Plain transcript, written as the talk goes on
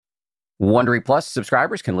Wondery Plus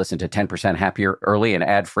subscribers can listen to 10% Happier early and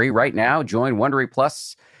ad-free right now. Join Wondery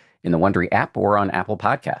Plus in the Wondery app or on Apple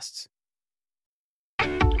Podcasts.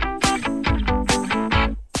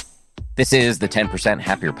 This is the 10%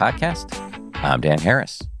 Happier podcast. I'm Dan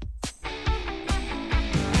Harris.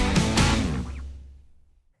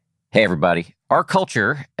 Hey, everybody. Our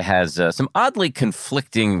culture has some oddly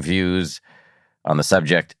conflicting views on the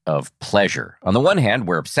subject of pleasure. On the one hand,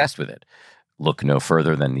 we're obsessed with it. Look no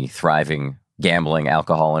further than the thriving gambling,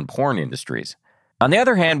 alcohol, and porn industries. On the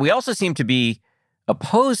other hand, we also seem to be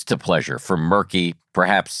opposed to pleasure for murky,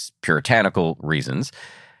 perhaps puritanical reasons.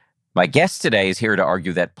 My guest today is here to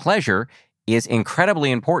argue that pleasure is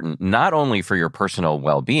incredibly important, not only for your personal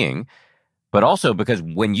well-being, but also because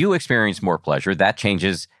when you experience more pleasure, that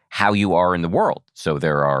changes how you are in the world. So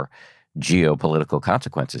there are geopolitical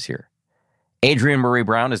consequences here. Adrienne Maree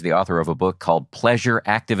Brown is the author of a book called Pleasure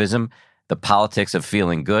Activism: The Politics of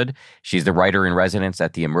Feeling Good. She's the writer-in-residence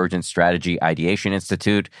at the Emergent Strategy Ideation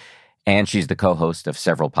Institute, and she's the co-host of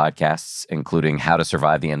several podcasts, including How to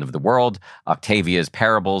Survive the End of the World, Octavia's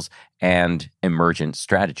Parables, and Emergent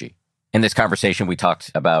Strategy. In this conversation, we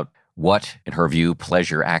talked about what, in her view,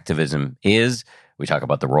 pleasure activism is. We talk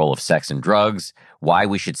about the role of sex and drugs, why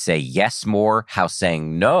we should say yes more, how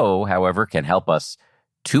saying no, however, can help us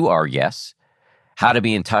to our yes, how to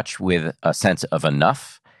be in touch with a sense of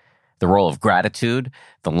enough, the role of gratitude,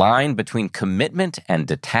 the line between commitment and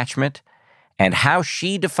detachment, and how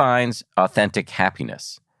she defines authentic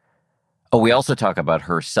happiness. Oh, we also talk about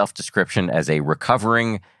her self-description as a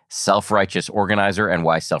recovering, self-righteous organizer and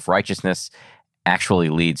why self-righteousness actually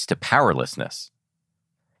leads to powerlessness.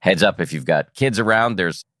 Heads up, if you've got kids around,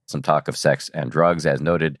 there's some talk of sex and drugs, as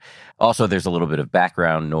noted. Also, there's a little bit of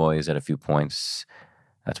background noise at a few points.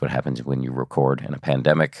 That's what happens when you record in a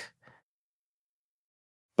pandemic.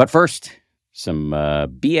 But first, some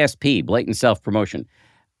BSP, blatant self-promotion.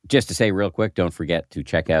 Just to say real quick, don't forget to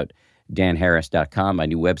check out danharris.com, my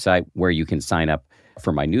new website, where you can sign up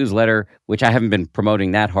for my newsletter, which I haven't been promoting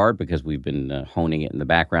that hard because we've been honing it in the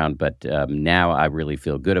background. But now I really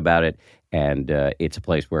feel good about it. And it's a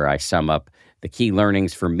place where I sum up the key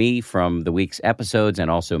learnings for me from the week's episodes and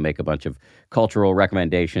also make a bunch of cultural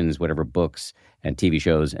recommendations, whatever books and TV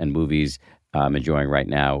shows and movies I'm enjoying right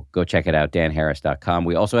now. Go check it out, danharris.com.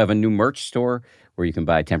 We also have a new merch store where you can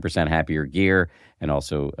buy 10% Happier gear and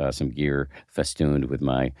also some gear festooned with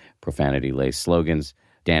my profanity-laced slogans,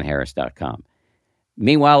 danharris.com.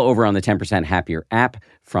 Meanwhile, over on the 10% Happier app,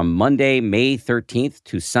 from Monday, May 13th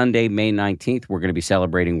to Sunday, May 19th, we're going to be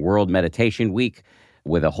celebrating World Meditation Week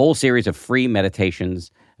with a whole series of free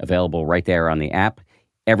meditations available right there on the app.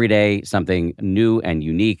 Every day, something new and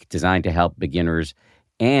unique designed to help beginners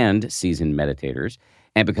and seasoned meditators.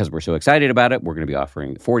 And because we're so excited about it, we're going to be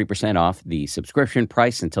offering 40% off the subscription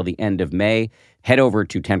price until the end of May. Head over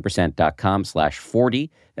to 10%.com/40.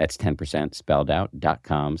 That's 10% spelled out,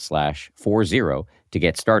 .com/40 to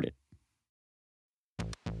get started.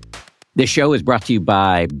 This show is brought to you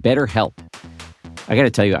by BetterHelp. I got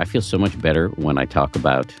to tell you, I feel so much better when I talk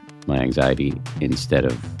about my anxiety instead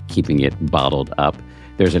of keeping it bottled up.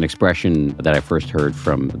 There's an expression that I first heard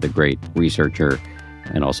from the great researcher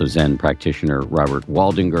and also Zen practitioner Robert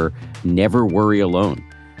Waldinger: never worry alone.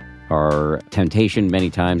 Our temptation many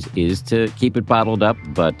times is to keep it bottled up,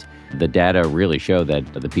 but the data really show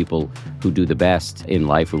that the people who do the best in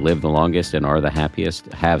life, who live the longest and are the happiest,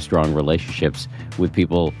 have strong relationships with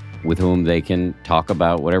people with whom they can talk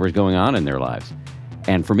about whatever's going on in their lives.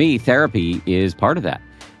 And for me, therapy is part of that.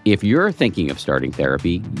 If you're thinking of starting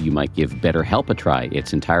therapy, you might give BetterHelp a try.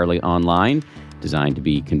 It's entirely online, designed to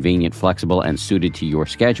be convenient, flexible, and suited to your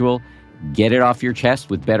schedule. Get it off your chest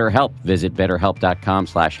with BetterHelp. Visit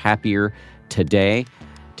betterhelp.com/happier today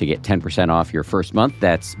to get 10% off your first month.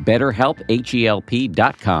 That's BetterHelp,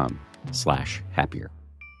 HELP.com/happier.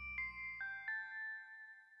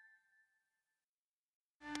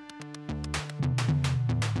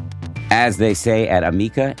 As they say at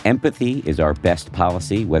Amica, empathy is our best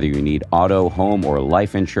policy. Whether you need auto, home, or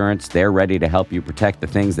life insurance, they're ready to help you protect the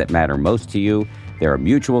things that matter most to you. They're a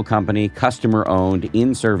mutual company, customer-owned,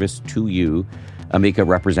 in service to you. Amica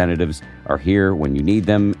representatives are here when you need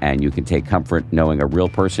them, and you can take comfort knowing a real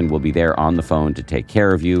person will be there on the phone to take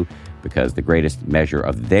care of you, because the greatest measure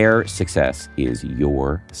of their success is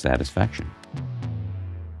your satisfaction.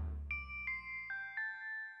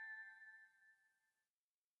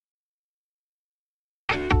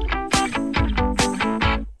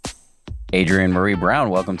 Adrienne Maree Brown,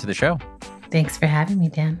 welcome to the show. Thanks for having me,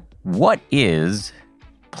 Dan. What is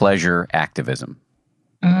pleasure activism?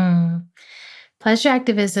 Pleasure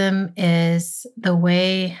activism is the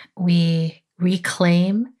way we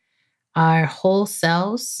reclaim our whole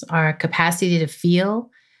selves, our capacity to feel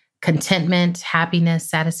contentment, happiness,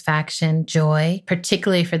 satisfaction, joy,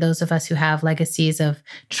 particularly for those of us who have legacies of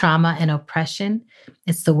trauma and oppression.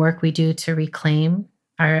 It's the work we do to reclaim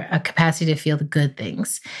our capacity to feel the good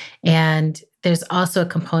things. And there's also a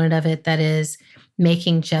component of it that is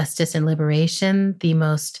making justice and liberation the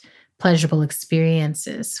most pleasurable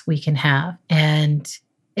experiences we can have. And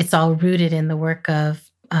it's all rooted in the work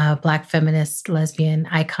of Black feminist lesbian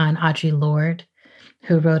icon Audre Lorde,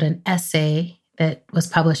 who wrote an essay that was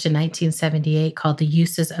published in 1978 called The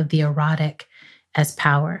Uses of the Erotic as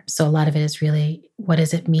Power. So a lot of it is really, what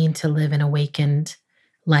does it mean to live an awakened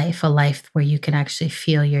life, a life where you can actually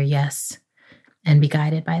feel your yes and be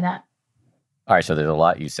guided by that? All right, so there's a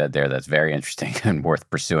lot you said there that's very interesting and worth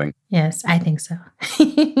pursuing. Yes, I think so.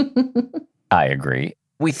 I agree.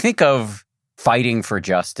 We think of fighting for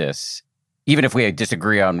justice, even if we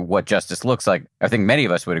disagree on what justice looks like. I think many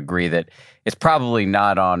of us would agree that it's probably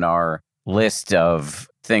not on our list of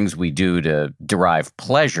things we do to derive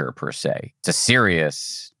pleasure, per se. It's a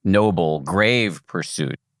serious, noble, grave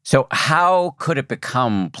pursuit. So how could it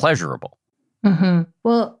become pleasurable?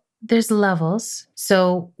 Well, there's levels.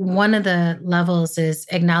 So one of the levels is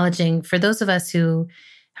acknowledging, for those of us who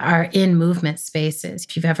are in movement spaces,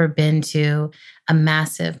 if you've ever been to a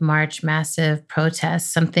massive march, massive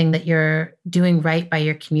protest, something that you're doing right by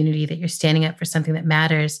your community, that you're standing up for something that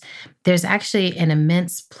matters, there's actually an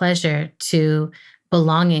immense pleasure to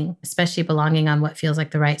belonging, especially belonging on what feels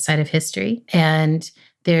like the right side of history. And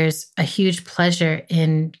there's a huge pleasure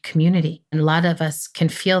in community. And a lot of us can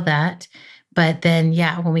feel that. But then,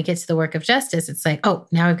 when we get to the work of justice, it's like, oh,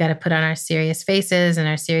 now we've got to put on our serious faces and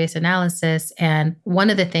our serious analysis. And one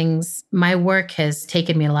of the things, my work has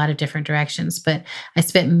taken me in a lot of different directions, but I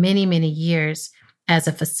spent many, many years as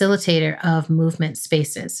a facilitator of movement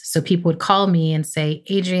spaces. So people would call me and say,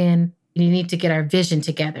 Adrienne, you need to get our vision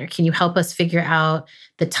together. Can you help us figure out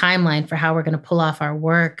the timeline for how we're going to pull off our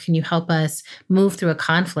work? Can you help us move through a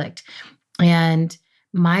conflict? And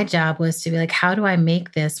my job was to be like, how do I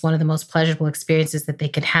make this one of the most pleasurable experiences that they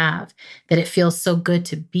can have? That it feels so good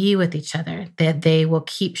to be with each other, that they will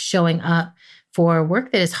keep showing up for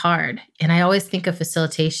work that is hard. And I always think of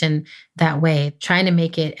facilitation that way, trying to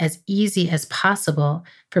make it as easy as possible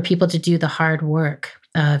for people to do the hard work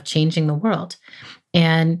of changing the world.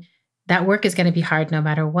 And that work is going to be hard no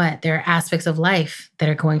matter what. There are aspects of life that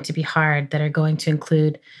are going to be hard, that are going to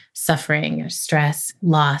include suffering or stress,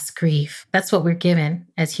 loss, grief. That's what we're given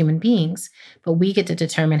as human beings. But we get to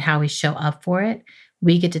determine how we show up for it.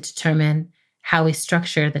 We get to determine how we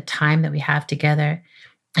structure the time that we have together.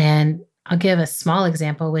 And I'll give a small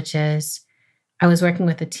example, which is I was working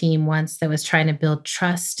with a team once that was trying to build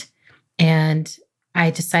trust. And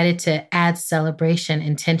I decided to add celebration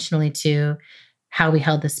intentionally to how we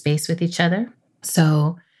held the space with each other.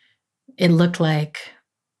 So it looked like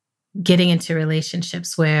getting into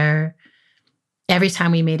relationships where every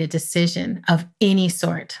time we made a decision of any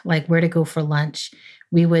sort, like where to go for lunch,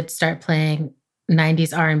 we would start playing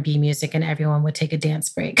 90s R&B music and everyone would take a dance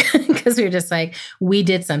break because we were just like, we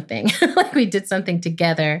did something, like we did something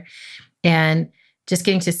together. And just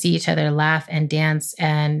getting to see each other laugh and dance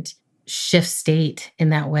and shift state in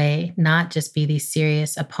that way, not just be these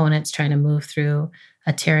serious opponents trying to move through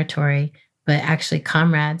a territory, but actually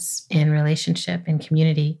comrades in relationship and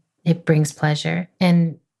community. It brings pleasure.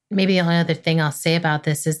 And maybe the only other thing I'll say about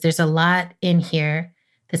this is there's a lot in here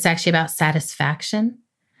that's actually about satisfaction.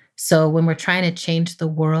 So when we're trying to change the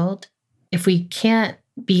world, if we can't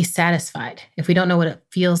be satisfied, if we don't know what it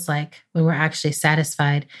feels like when we're actually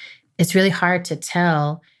satisfied, it's really hard to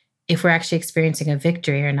tell if we're actually experiencing a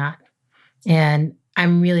victory or not. And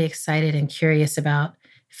I'm really excited and curious about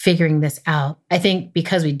figuring this out. I think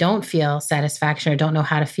because we don't feel satisfaction or don't know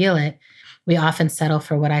how to feel it, we often settle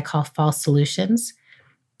for what I call false solutions,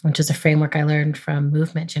 which is a framework I learned from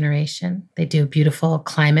Movement Generation. They do beautiful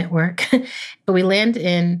climate work, but we land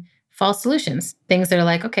in false solutions, things that are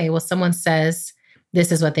like, okay, well, someone says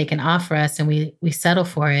this is what they can offer us, and we settle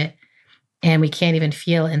for it. And we can't even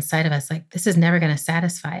feel inside of us like, this is never going to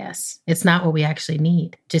satisfy us. It's not what we actually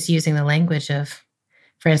need. Just using the language of,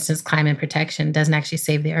 for instance, climate protection doesn't actually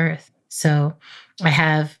save the earth. So I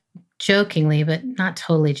have jokingly, but not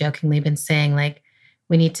totally jokingly, been saying like,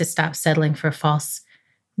 we need to stop settling for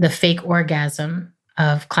the fake orgasm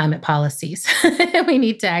of climate policies. We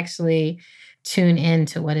need to actually tune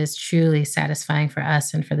into what is truly satisfying for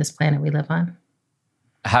us and for this planet we live on.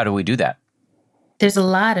 How do we do that? There's a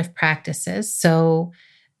lot of practices. So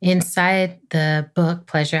inside the book,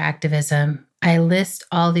 Pleasure Activism, I list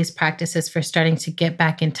all these practices for starting to get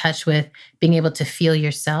back in touch with being able to feel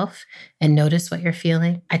yourself and notice what you're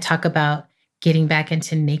feeling. I talk about getting back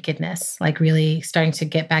into nakedness, like really starting to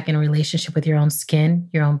get back in a relationship with your own skin,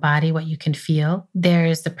 your own body, what you can feel.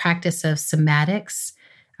 There's the practice of somatics,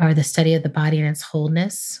 or the study of the body and its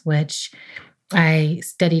wholeness, which I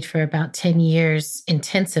studied for about 10 years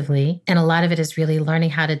intensively. And a lot of it is really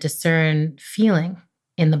learning how to discern feeling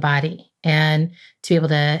in the body and to be able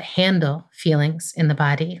to handle feelings in the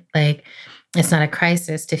body. Like, it's not a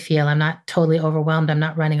crisis to feel. I'm not totally overwhelmed. I'm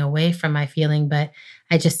not running away from my feeling, but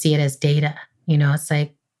I just see it as data. It's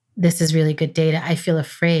like, this is really good data. I feel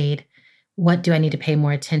afraid. What do I need to pay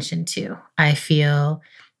more attention to? I feel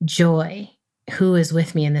joy. Who is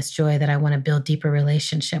with me in this joy that I want to build deeper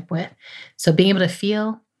relationship with? So being able to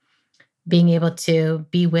feel, being able to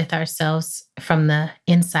be with ourselves from the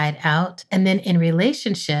inside out. And then in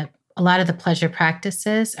relationship, a lot of the pleasure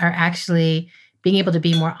practices are actually being able to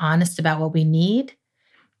be more honest about what we need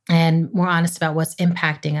and more honest about what's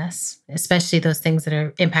impacting us, especially those things that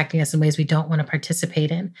are impacting us in ways we don't want to participate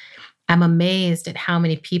in. I'm amazed at how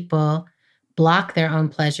many people block their own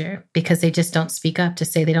pleasure because they just don't speak up to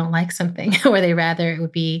say they don't like something or they rather it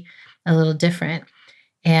would be a little different.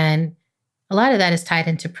 And a lot of that is tied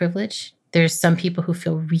into privilege. There's some people who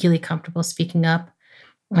feel really comfortable speaking up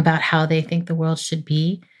about how they think the world should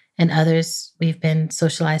be. And others, we've been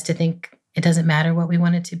socialized to think it doesn't matter what we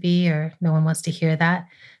want it to be, or no one wants to hear that.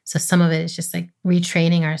 So some of it is just like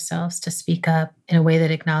retraining ourselves to speak up in a way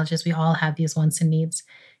that acknowledges we all have these wants and needs.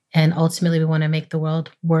 And ultimately, we want to make the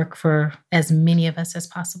world work for as many of us as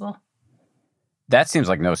possible. That seems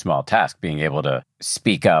like no small task, being able to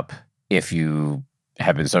speak up if you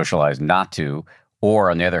have been socialized not to, or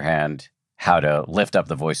on the other hand, how to lift up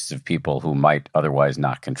the voices of people who might otherwise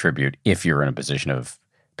not contribute if you're in a position of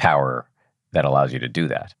power that allows you to do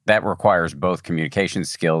that. That requires both communication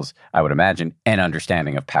skills, I would imagine, and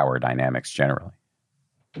understanding of power dynamics generally.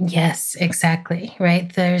 Yes, exactly.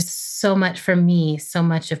 Right. There's so much for me, so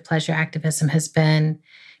much of pleasure activism has been,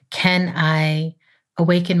 can I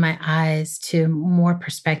awaken my eyes to more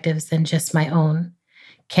perspectives than just my own?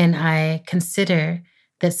 Can I consider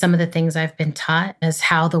that some of the things I've been taught as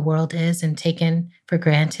how the world is and taken for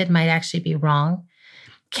granted might actually be wrong?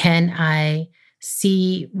 Can I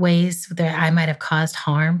see ways that I might have caused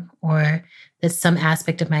harm, or that some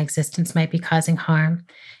aspect of my existence might be causing harm?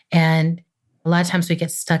 And a lot of times we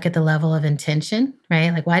get stuck at the level of intention,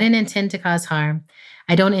 right? Like, well, I didn't intend to cause harm.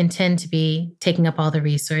 I don't intend to be taking up all the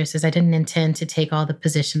resources. I didn't intend to take all the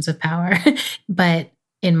positions of power. But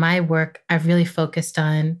in my work, I've really focused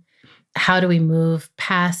on how do we move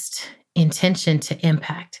past intention to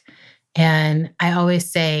impact. And I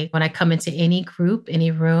always say, when I come into any group,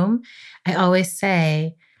 any room, I always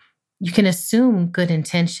say, you can assume good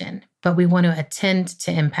intention, but we want to attend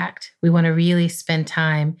to impact. We want to really spend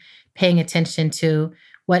time paying attention to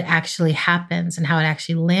what actually happens and how it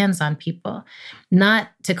actually lands on people, not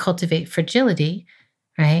to cultivate fragility,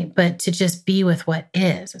 right? But to just be with what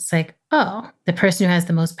is. It's like, oh, the person who has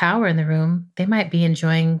the most power in the room, they might be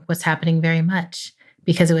enjoying what's happening very much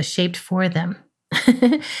because it was shaped for them.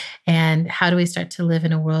 And how do we start to live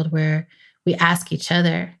in a world where we ask each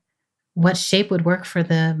other, what shape would work for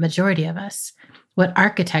the majority of us? What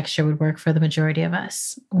architecture would work for the majority of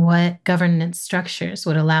us? What governance structures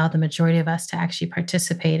would allow the majority of us to actually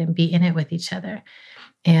participate and be in it with each other?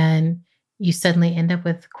 And you suddenly end up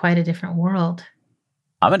with quite a different world.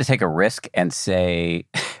 I'm going to take a risk and say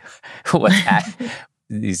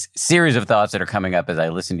these series of thoughts that are coming up as I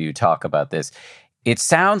listen to you talk about this. It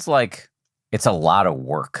sounds like it's a lot of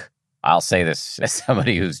work. I'll say this as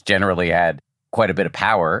somebody who's generally had quite a bit of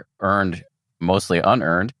power, earned, mostly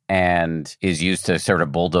unearned, and is used to sort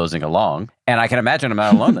of bulldozing along. And I can imagine I'm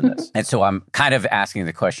not alone in this. And so I'm kind of asking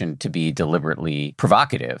the question to be deliberately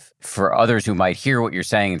provocative for others who might hear what you're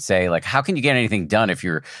saying and say, like, how can you get anything done if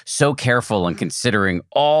you're so careful and considering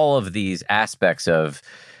all of these aspects of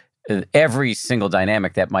every single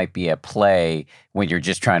dynamic that might be at play when you're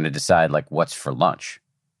just trying to decide, like, what's for lunch?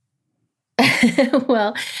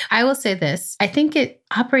 Well, I will say this. I think it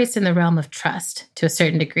operates in the realm of trust to a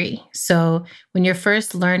certain degree. So when you're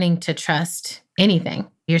first learning to trust anything,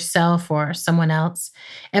 yourself or someone else,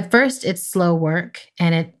 at first it's slow work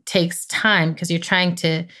and it takes time because you're trying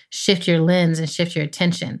to shift your lens and shift your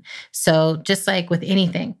attention. So just like with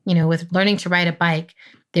anything, with learning to ride a bike,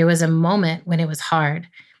 there was a moment when it was hard.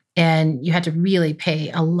 And you had to really pay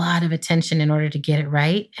a lot of attention in order to get it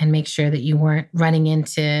right and make sure that you weren't running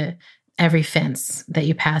into every fence that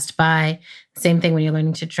you passed by. Same thing when you're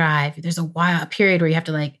learning to drive. There's a period where you have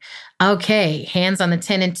to like, okay, hands on the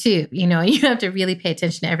 10 and 2, you have to really pay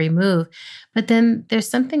attention to every move. But then there's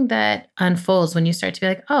something that unfolds when you start to be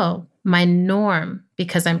like, oh, my norm,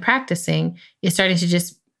 because I'm practicing, is starting to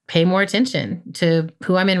just pay more attention to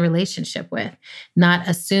who I'm in relationship with, not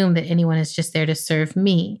assume that anyone is just there to serve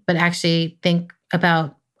me, but actually think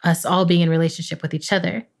about us all being in relationship with each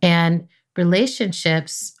other. And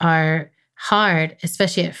relationships are hard,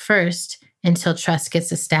 especially at first, until trust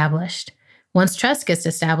gets established. Once trust gets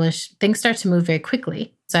established, things start to move very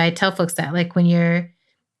quickly. So I tell folks that like when you're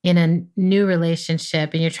in a new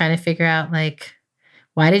relationship and you're trying to figure out like,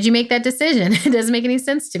 why did you make that decision? It doesn't make any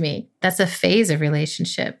sense to me. That's a phase of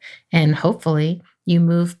relationship. And hopefully you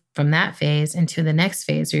move from that phase into the next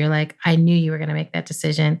phase where you're like, I knew you were going to make that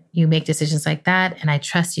decision. You make decisions like that, and I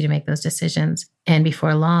trust you to make those decisions. And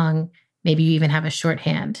before long, maybe you even have a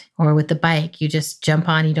shorthand. Or with the bike, you just jump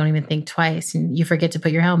on, you don't even think twice, and you forget to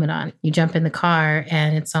put your helmet on. You jump in the car,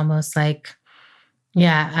 and it's almost like,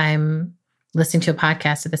 yeah, I'm listening to a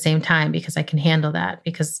podcast at the same time because I can handle that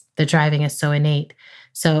because the driving is so innate.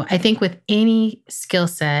 So I think with any skill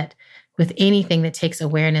set, with anything that takes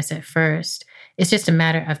awareness at first, it's just a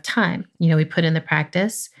matter of time. We put in the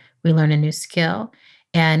practice, we learn a new skill.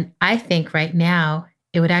 And I think right now,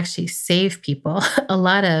 it would actually save people a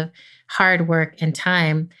lot of hard work and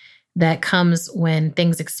time that comes when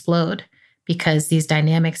things explode because these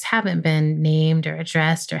dynamics haven't been named or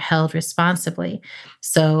addressed or held responsibly.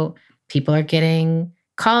 So people are getting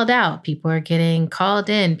called out, people are getting called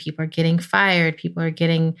in, people are getting fired, people are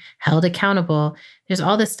getting held accountable. There's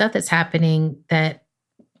all this stuff that's happening that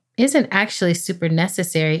isn't actually super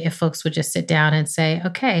necessary if folks would just sit down and say,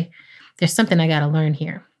 okay, there's something I got to learn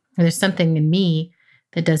here. Or there's something in me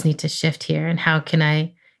that does need to shift here. And how can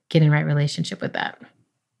I get in right relationship with that?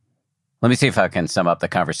 Let me see if I can sum up the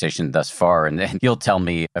conversation thus far, and then you'll tell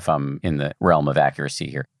me if I'm in the realm of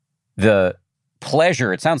accuracy here. The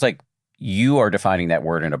pleasure, it sounds like you are defining that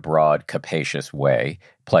word in a broad, capacious way,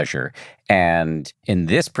 pleasure. And in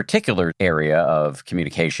this particular area of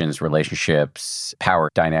communications, relationships,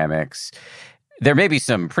 power dynamics, there may be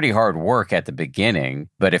some pretty hard work at the beginning,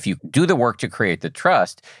 but if you do the work to create the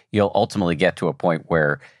trust, you'll ultimately get to a point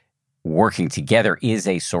where working together is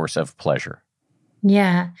a source of pleasure.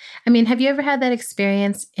 Yeah. I mean, have you ever had that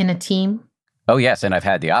experience in a team? Oh, yes. And I've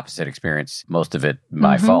had the opposite experience, most of it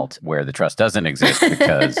my fault, where the trust doesn't exist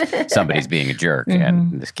because somebody's being a jerk.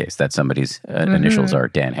 And in this case, that somebody's initials are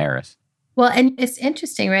Dan Harris. Well, and it's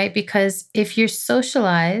interesting, right? Because if you're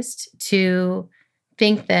socialized to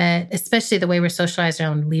think that, especially the way we're socialized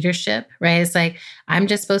around leadership, right? It's like, I'm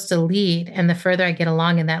just supposed to lead. And the further I get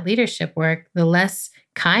along in that leadership work, the less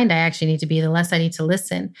kind I actually need to be, the less I need to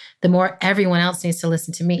listen, the more everyone else needs to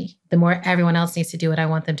listen to me, the more everyone else needs to do what I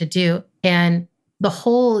want them to do. And the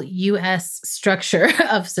whole US structure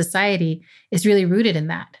of society is really rooted in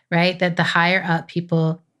that, right? That the higher up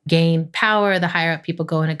people gain power, the higher up people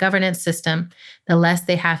go in a governance system, the less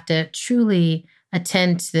they have to truly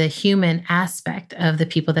attend to the human aspect of the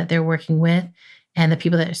people that they're working with and the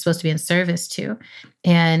people that they're supposed to be in service to.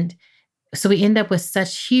 And so we end up with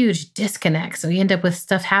such huge disconnects. So we end up with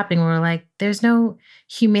stuff happening where we're like, there's no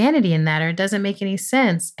humanity in that, or it doesn't make any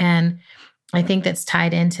sense. And I think that's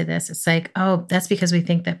tied into this. It's like, oh, that's because we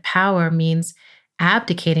think that power means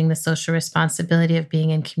abdicating the social responsibility of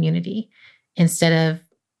being in community instead of,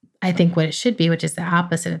 I think, what it should be, which is the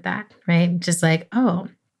opposite of that, right? Just like, oh,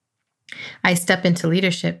 I step into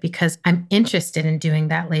leadership because I'm interested in doing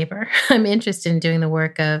that labor. I'm interested in doing the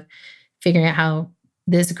work of figuring out how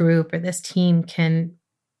this group or this team can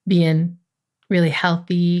be in really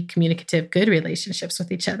healthy, communicative, good relationships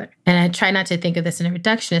with each other. And I try not to think of this in a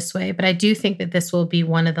reductionist way, but I do think that this will be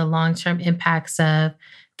one of the long-term impacts of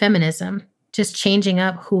feminism, just changing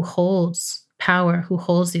up who holds power, who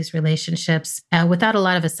holds these relationships without a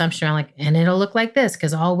lot of assumption around like, and it'll look like this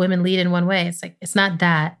because all women lead in one way. It's like, it's not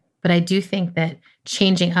that. But I do think that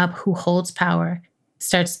changing up who holds power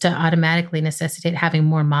starts to automatically necessitate having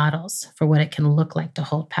more models for what it can look like to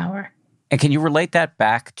hold power. And can you relate that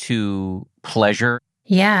back to pleasure?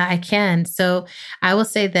 Yeah, I can. So I will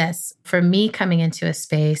say this. For me, coming into a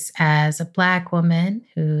space as a Black woman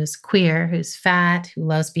who's queer, who's fat, who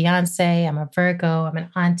loves Beyonce, I'm a Virgo, I'm an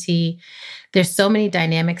auntie. There's so many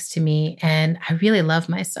dynamics to me, and I really love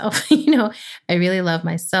myself. I really love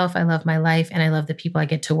myself. I love my life, and I love the people I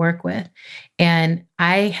get to work with. And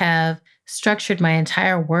I have structured my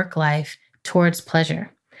entire work life towards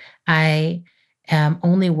pleasure. I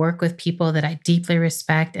only work with people that I deeply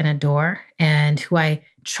respect and adore and who I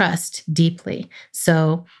trust deeply.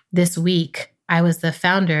 So this week, I was the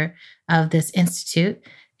founder of this institute.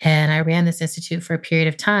 And I ran this institute for a period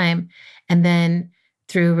of time. And then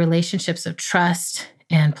through relationships of trust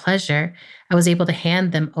and pleasure, I was able to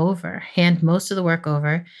hand most of the work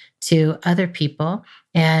over to other people.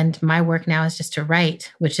 And my work now is just to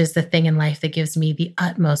write, which is the thing in life that gives me the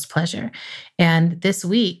utmost pleasure. And this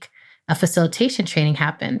week, a facilitation training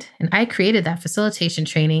happened. And I created that facilitation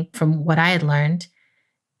training from what I had learned.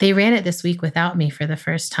 They ran it this week without me for the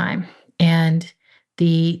first time. And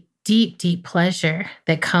the deep, deep pleasure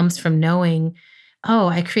that comes from knowing, oh,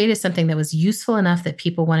 I created something that was useful enough that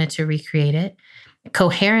people wanted to recreate it,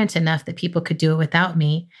 coherent enough that people could do it without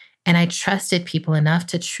me. And I trusted people enough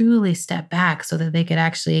to truly step back so that they could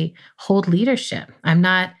actually hold leadership. I'm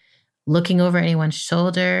not looking over anyone's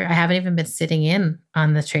shoulder. I haven't even been sitting in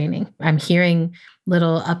on the training. I'm hearing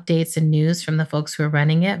little updates and news from the folks who are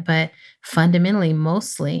running it, but fundamentally,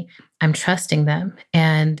 mostly, I'm trusting them.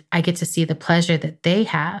 And I get to see the pleasure that they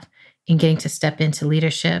have in getting to step into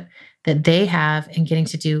leadership, that they have in getting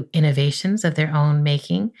to do innovations of their own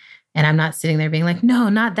making. And I'm not sitting there being like, no,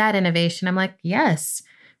 not that innovation. I'm like, yes,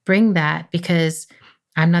 bring that, because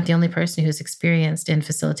I'm not the only person who's experienced in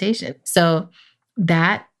facilitation. So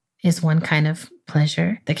that is one kind of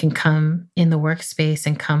pleasure that can come in the workspace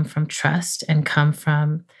and come from trust and come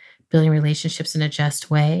from building relationships in a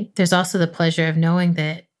just way. There's also the pleasure of knowing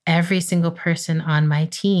that every single person on my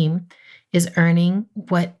team is earning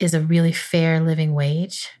what is a really fair living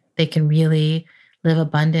wage. They can really live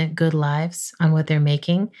abundant, good lives on what they're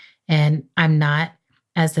making. And I'm not,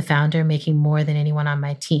 as the founder, making more than anyone on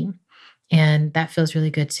my team. And that feels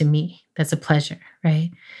really good to me. That's a pleasure,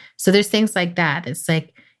 right? So there's things like that. It's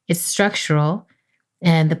like, it's structural,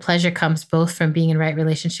 and the pleasure comes both from being in right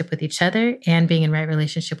relationship with each other and being in right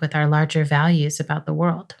relationship with our larger values about the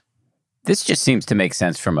world. This just seems to make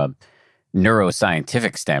sense from a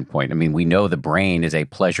neuroscientific standpoint. I mean, we know the brain is a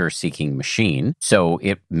pleasure-seeking machine, so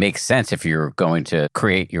it makes sense if you're going to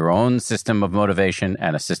create your own system of motivation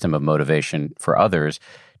and a system of motivation for others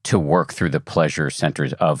to work through the pleasure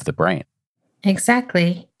centers of the brain.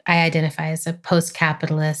 Exactly. I identify as a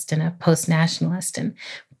post-capitalist and a post-nationalist, and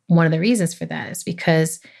one of the reasons for that is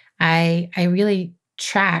because I really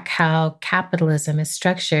track how capitalism is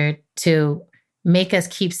structured to make us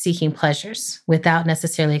keep seeking pleasures without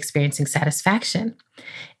necessarily experiencing satisfaction.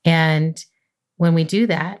 And when we do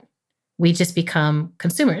that, we just become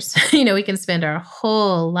consumers. We can spend our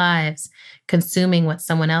whole lives consuming what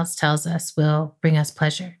someone else tells us will bring us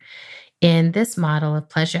pleasure. In this model of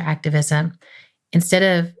pleasure activism, instead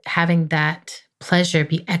of having that pleasure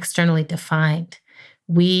be externally defined,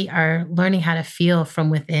 we are learning how to feel from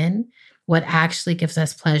within what actually gives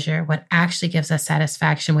us pleasure, what actually gives us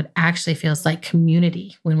satisfaction, what actually feels like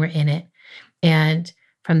community when we're in it. And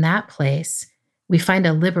from that place, we find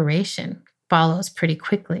a liberation follows pretty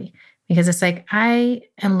quickly, because it's like, I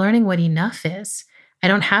am learning what enough is. I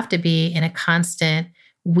don't have to be in a constant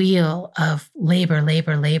wheel of labor,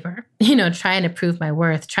 trying to prove my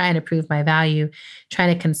worth, trying to prove my value,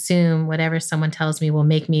 trying to consume whatever someone tells me will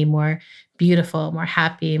make me more beautiful, more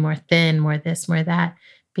happy, more thin, more this, more that.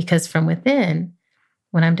 Because from within,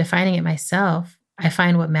 when I'm defining it myself, I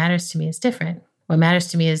find what matters to me is different. What matters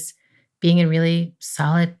to me is being in really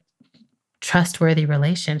solid, trustworthy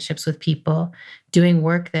relationships with people, doing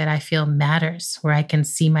work that I feel matters, where I can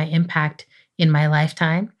see my impact in my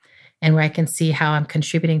lifetime, and where I can see how I'm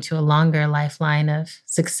contributing to a longer lifeline of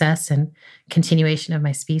success and continuation of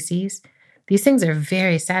my species. These things are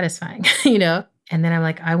very satisfying, And then I'm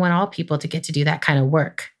like, I want all people to get to do that kind of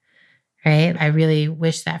work, right? I really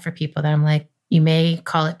wish that for people, that I'm like, you may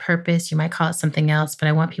call it purpose, you might call it something else, but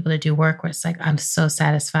I want people to do work where it's like, I'm so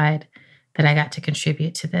satisfied that I got to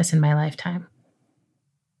contribute to this in my lifetime.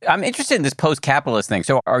 I'm interested in this post-capitalist thing.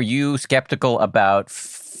 So are you skeptical about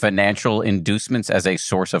financial inducements as a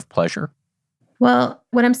source of pleasure? Well,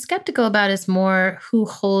 what I'm skeptical about is more who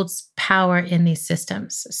holds power in these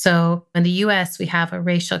systems. So in the US, we have a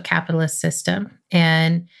racial capitalist system,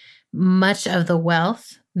 and much of the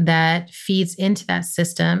wealth that feeds into that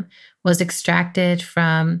system was extracted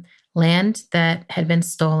from land that had been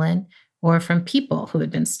stolen or from people who had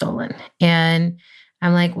been stolen. And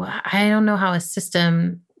I'm like, well, I don't know how a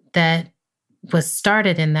system that was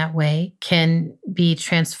started in that way can be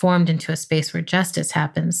transformed into a space where justice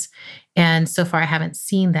happens. And so far, I haven't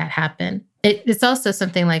seen that happen. It's also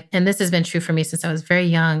something like, and this has been true for me since I was very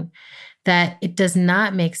young, that it does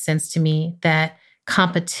not make sense to me that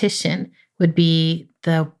competition would be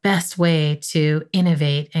the best way to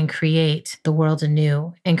innovate and create the world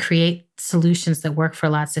anew and create solutions that work for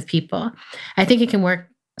lots of people. I think it can work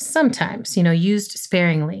sometimes, used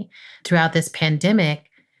sparingly. Throughout this pandemic,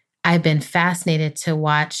 I've been fascinated to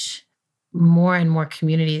watch more and more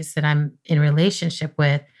communities that I'm in relationship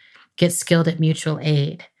with get skilled at mutual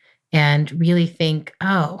aid and really think,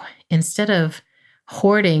 oh, instead of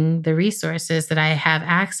hoarding the resources that I have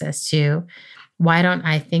access to, why don't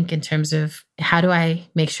I think in terms of how do I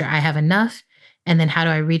make sure I have enough? And then how do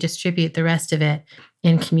I redistribute the rest of it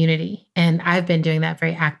in community? And I've been doing that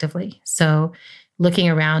very actively. So looking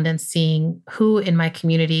around and seeing who in my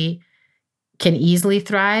community can easily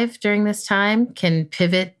thrive during this time, can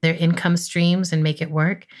pivot their income streams and make it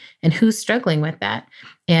work, and who's struggling with that.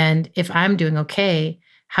 And if I'm doing okay,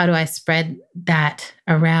 how do I spread that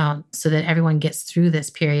around so that everyone gets through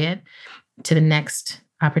this period to the next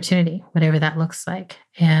opportunity, whatever that looks like?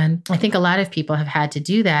 And I think a lot of people have had to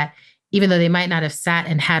do that, even though they might not have sat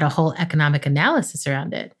and had a whole economic analysis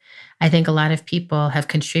around it. I think a lot of people have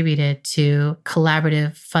contributed to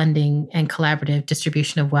collaborative funding and collaborative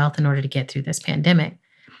distribution of wealth in order to get through this pandemic.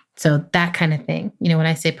 So that kind of thing. You know, when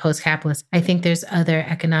I say post-capitalist, I think there's other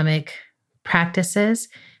economic practices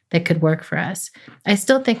that could work for us. I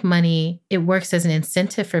still think money, it works as an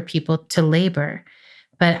incentive for people to labor,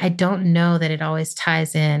 but I don't know that it always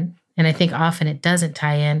ties in. And I think often it doesn't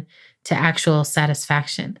tie in to actual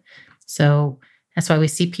satisfaction. So that's why we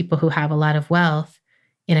see people who have a lot of wealth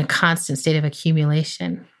in a constant state of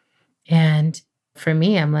accumulation. And for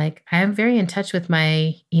me, I'm like, I'm very in touch with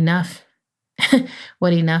my enough,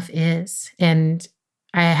 what enough is. And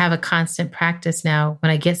I have a constant practice now.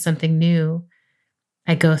 When I get something new,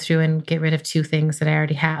 I go through and get rid of 2 things that I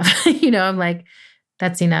already have. I'm like,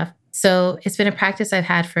 that's enough. So it's been a practice I've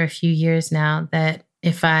had for a few years now that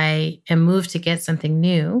if I am moved to get something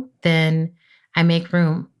new, then I make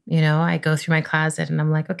room. I go through my closet and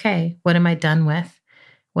I'm like, okay, what am I done with?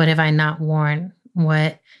 What have I not worn?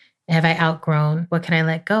 What have I outgrown? What can I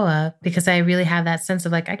let go of? Because I really have that sense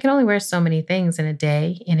of like, I can only wear so many things in a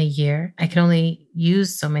day, in a year. I can only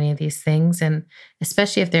use so many of these things. And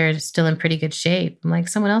especially if they're still in pretty good shape, I'm like,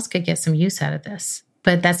 someone else could get some use out of this.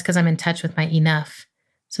 But that's because I'm in touch with my enough.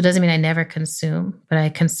 So it doesn't mean I never consume, but I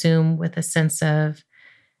consume with a sense of,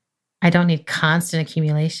 I don't need constant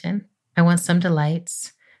accumulation. I want some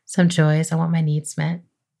delights, some joys. I want my needs met.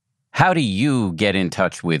 How do you get in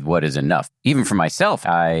touch with what is enough? Even for myself,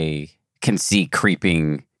 I can see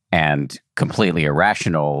creeping and completely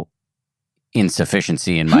irrational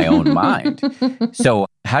insufficiency in my own mind. So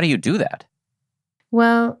how do you do that?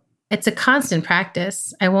 Well, it's a constant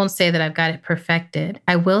practice. I won't say that I've got it perfected.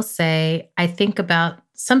 I will say I think about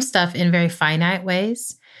some stuff in very finite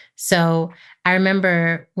ways. So I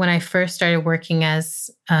remember when I first started working as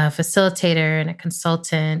a facilitator and a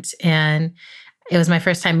consultant, and it was my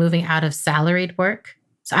first time moving out of salaried work.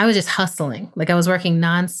 So I was just hustling. Like I was working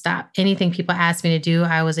nonstop. Anything people asked me to do,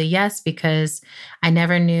 I was a yes, because I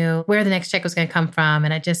never knew where the next check was going to come from.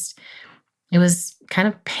 And it was kind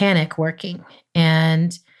of panic working.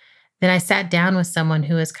 And then I sat down with someone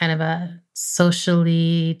who was kind of a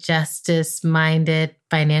socially justice-minded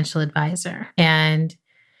financial advisor. And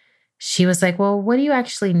she was like, well, what do you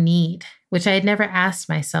actually need? Which I had never asked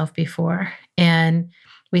myself before. And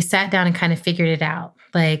we sat down and kind of figured it out.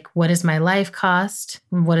 Like, what does my life cost?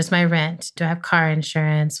 What is my rent? Do I have car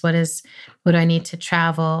insurance? What do I need to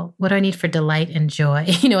travel? What do I need for delight and joy?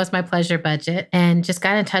 What's my pleasure budget? And just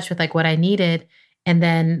got in touch with like what I needed. And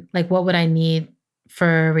then like, what would I need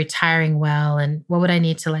for retiring well? And what would I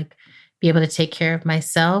need to like be able to take care of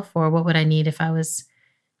myself? Or what would I need if I was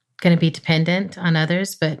going to be dependent on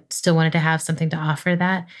others, but still wanted to have something to offer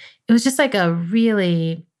that? It was just like a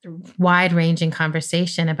really wide-ranging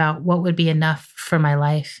conversation about what would be enough for my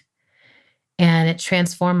life. And it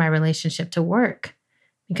transformed my relationship to work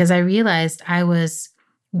because I realized I was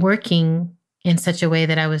working in such a way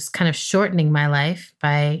that I was kind of shortening my life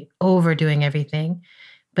by overdoing everything,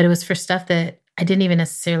 but it was for stuff that I didn't even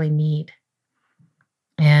necessarily need.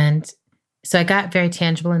 And so I got very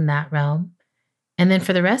tangible in that realm. And then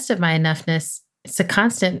for the rest of my enoughness, it's a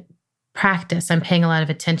constant practice I'm paying a lot of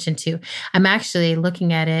attention to. I'm actually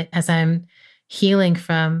looking at it as I'm healing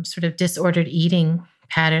from sort of disordered eating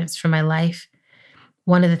patterns from my life.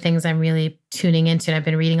 One of the things I'm really tuning into, and I've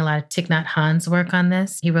been reading a lot of Thich Nhat Hanh's work on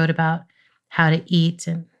this. He wrote about how to eat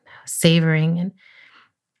and savoring. And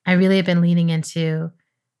I really have been leaning into,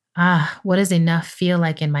 what does enough feel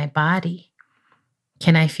like in my body?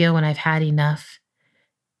 Can I feel when I've had enough?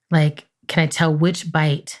 Like, can I tell which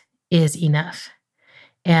bite is enough?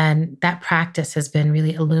 And that practice has been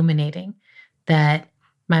really illuminating that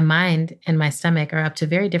my mind and my stomach are up to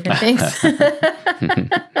very different things.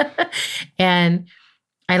 And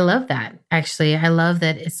I love that, actually. I love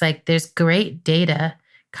that it's like there's great data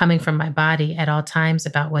coming from my body at all times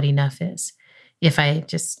about what enough is if I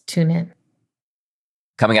just tune in.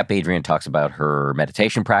 Coming up, Adrienne talks about her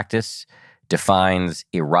meditation practice, defines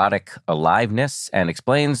erotic aliveness, and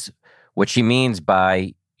explains what she means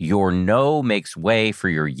by your no makes way for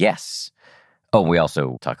your yes. Oh, we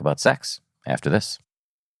also talk about sex after this.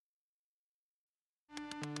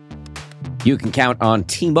 You can count on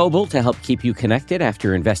T-Mobile to help keep you connected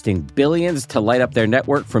after investing billions to light up their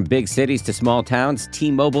network from big cities to small towns.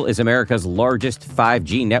 T-Mobile is America's largest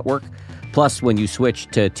 5G network. Plus, when you switch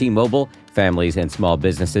to T-Mobile, families and small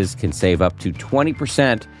businesses can save up to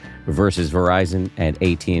 20% versus Verizon and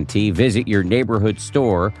AT&T. Visit your neighborhood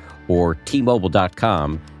store or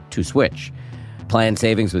T-Mobile.com to switch. Plan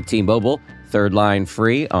savings with T-Mobile. Third line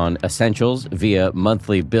free on essentials via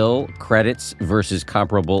monthly bill, credits versus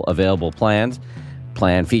comparable available plans.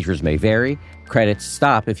 Plan features may vary. Credits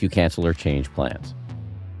stop if you cancel or change plans.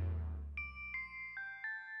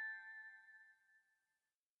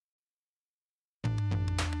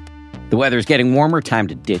 The weather's getting warmer. Time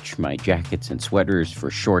to ditch my jackets and sweaters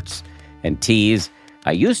for shorts and tees.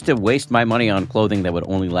 I used to waste my money on clothing that would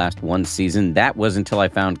only last one season. That was until I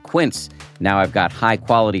found Quince. Now I've got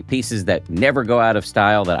high-quality pieces that never go out of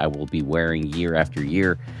style that I will be wearing year after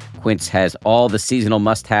year. Quince has all the seasonal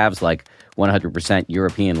must-haves like 100%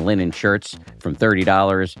 European linen shirts from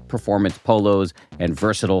 $30, performance polos, and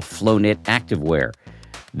versatile flow-knit activewear.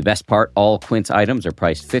 The best part, all Quince items are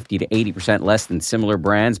priced 50 to 80% less than similar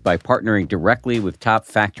brands. By partnering directly with top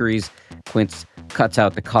factories, Quince cuts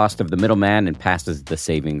out the cost of the middleman and passes the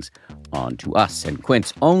savings on to us. And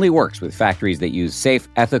Quince only works with factories that use safe,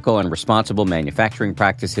 ethical, and responsible manufacturing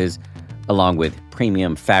practices, along with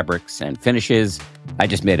premium fabrics and finishes. I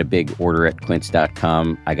just made a big order at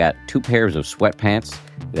quince.com. I got 2 pairs of sweatpants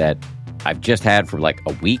that I've just had for like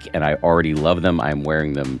a week, and I already love them. I'm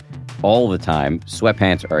wearing them all the time.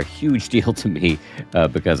 Sweatpants are a huge deal to me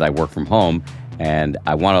because I work from home and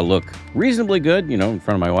I want to look reasonably good, you know, in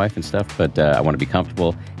front of my wife and stuff, but I want to be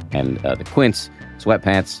comfortable. And the Quince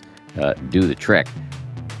sweatpants do the trick.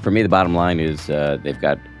 For me, the bottom line is they've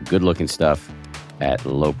got good-looking stuff at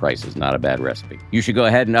low prices. Not a bad recipe. You should go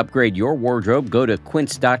ahead and upgrade your wardrobe. Go to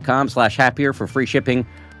quince.com/happier for free shipping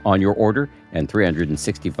on your order and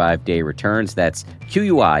 365-day returns. That's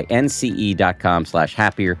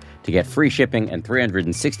QUINCE.com/happier to get free shipping and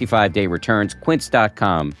 365-day returns.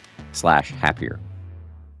 Quince.com/happier.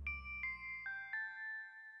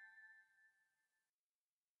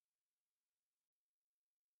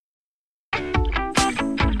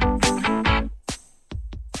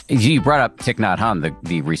 You brought up Thich Nhat Hanh,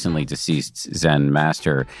 the recently deceased Zen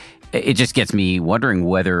master. It just gets me wondering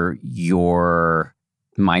whether your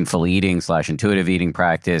mindful eating / intuitive eating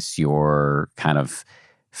practice, your kind of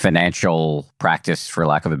financial practice, for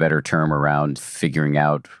lack of a better term, around figuring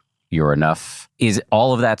out your enough, is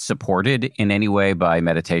all of that supported in any way by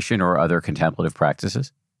meditation or other contemplative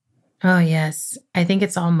practices? Oh, yes. I think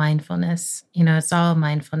it's all mindfulness. You know, it's all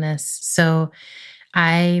mindfulness. So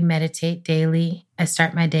I meditate daily. I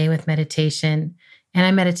start my day with meditation, and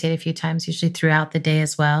I meditate a few times, usually throughout the day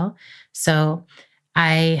as well. So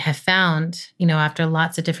I have found, you know, after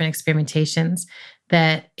lots of different experimentations,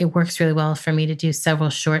 that it works really well for me to do several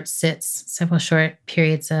short sits, several short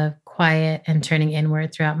periods of quiet and turning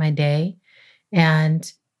inward throughout my day. And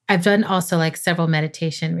I've done also like several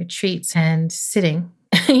meditation retreats and sitting,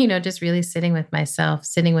 you know, just really sitting with myself,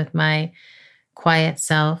 sitting with my quiet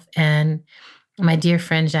self. And my dear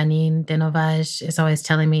friend Janine Denovage is always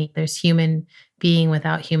telling me there's human being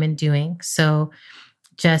without human doing. So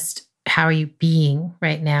just how are you being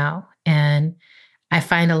right now? And I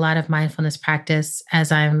find a lot of mindfulness practice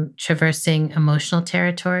as I'm traversing emotional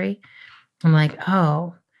territory. I'm like,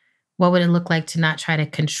 oh, what would it look like to not try to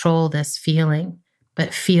control this feeling,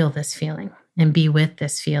 but feel this feeling and be with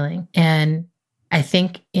this feeling? And I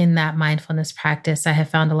think in that mindfulness practice, I have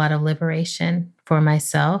found a lot of liberation for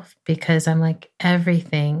myself because I'm like,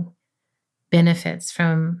 everything benefits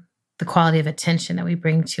from the quality of attention that we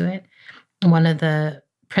bring to it. One of the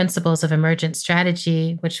principles of emergent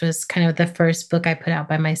strategy, which was kind of the first book I put out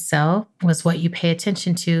by myself, was what you pay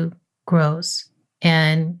attention to grows.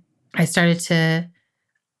 And I started to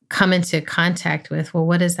come into contact with, well,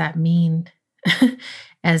 what does that mean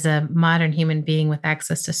as a modern human being with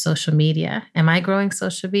access to social media? Am I growing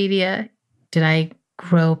social media? Did I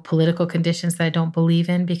grow political conditions that I don't believe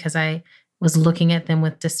in because I was looking at them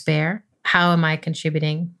with despair? How am I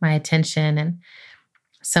contributing my attention? And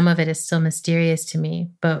some of it is still mysterious to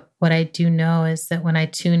me. But what I do know is that when I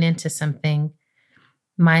tune into something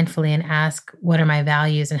mindfully and ask, what are my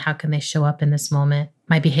values and how can they show up in this moment,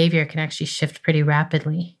 my behavior can actually shift pretty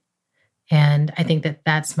rapidly. And I think that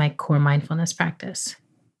that's my core mindfulness practice.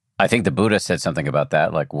 I think the Buddha said something about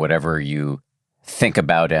that, like whatever you think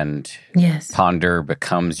about and Yes. ponder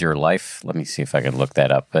becomes your life. Let me see if I can look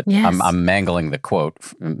that up. But Yes. I'm mangling the quote.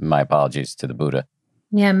 My apologies to the Buddha.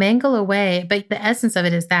 Yeah, mangle away. But the essence of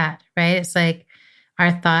it is that, right? It's like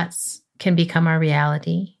our thoughts can become our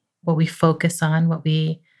reality, what we focus on, what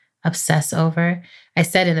we obsess over. I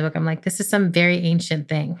said in the book, I'm like, this is some very ancient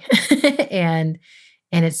thing. and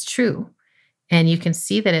it's true. And you can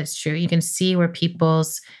see that it's true. You can see where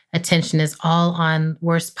people's attention is all on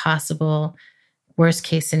worst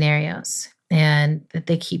case scenarios, and that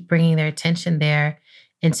they keep bringing their attention there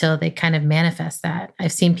until they kind of manifest that.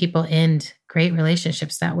 I've seen people end great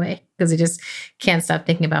relationships that way because they just can't stop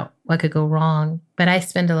thinking about what could go wrong. But I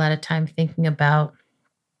spend a lot of time thinking about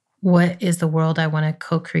what is the world I want to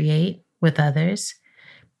co-create with others,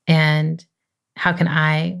 and how can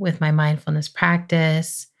I, with my mindfulness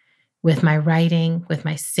practice, with my writing, with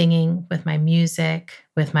my singing, with my music,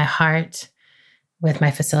 with my heart, with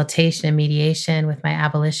my facilitation and mediation, with my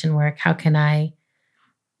abolition work, how can I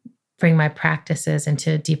bring my practices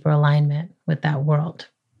into a deeper alignment with that world?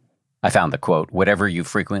 I found the quote, whatever you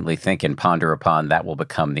frequently think and ponder upon, that will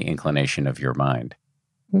become the inclination of your mind.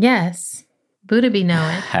 Yes. Buddha be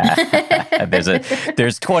knowing.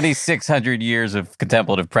 There's 2,600 years of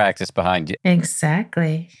contemplative practice behind you.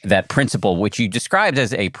 Exactly. That principle, which you described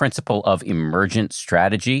as a principle of emergent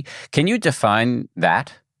strategy. Can you define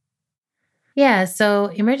that? Yeah. So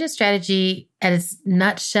emergent strategy at its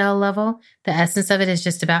nutshell level, the essence of it is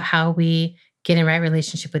just about how we get in right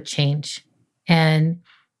relationship with change. And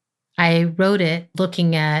I wrote it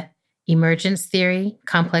looking at emergence theory,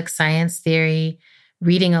 complex science theory,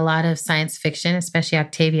 reading a lot of science fiction, especially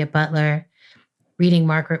Octavia Butler, reading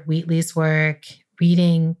Margaret Wheatley's work,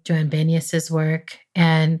 reading Joan Benius's work,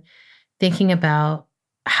 and thinking about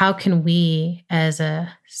how can we as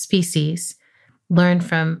a species learn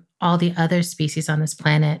from all the other species on this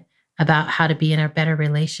planet about how to be in a better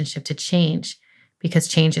relationship to change, because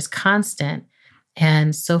change is constant.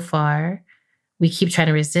 And so far, we keep trying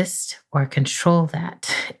to resist or control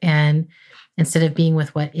that. And instead of being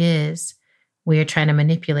with what is, we are trying to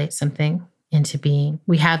manipulate something into being.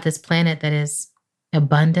 We have this planet that is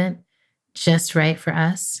abundant, just right for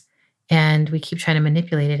us. And we keep trying to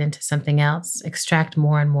manipulate it into something else, extract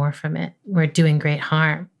more and more from it. We're doing great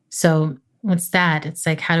harm. So it's that. It's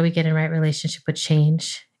like, how do we get in right relationship with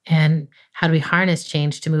change? And how do we harness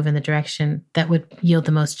change to move in the direction that would yield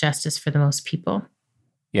the most justice for the most people?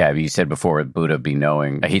 Yeah, you said before, Buddha be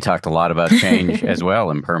knowing. He talked a lot about change as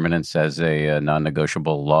well, impermanence as a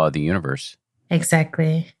non-negotiable law of the universe.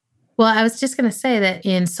 Exactly. Well, I was just going to say that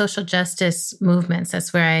in social justice movements,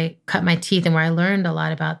 that's where I cut my teeth and where I learned a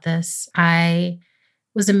lot about this. I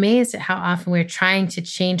was amazed at how often we're trying to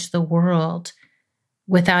change the world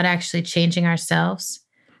without actually changing ourselves.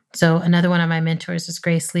 So another one of my mentors was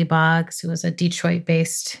Grace Lee Boggs, who was a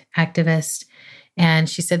Detroit-based activist. And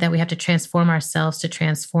she said that we have to transform ourselves to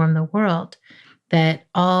transform the world, that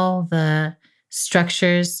all the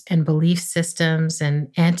structures and belief systems and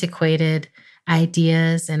antiquated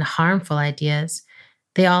ideas and harmful ideas,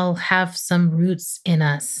 they all have some roots in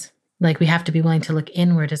us. Like, we have to be willing to look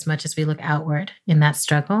inward as much as we look outward in that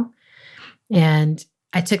struggle. And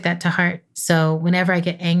I took that to heart. So whenever I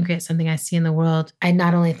get angry at something I see in the world, I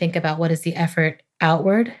not only think about what is the effort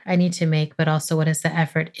outward I need to make, but also what is the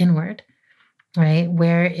effort inward, right?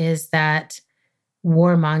 Where is that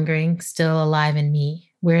warmongering still alive in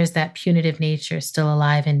me? Where is that punitive nature still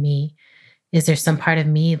alive in me? Is there some part of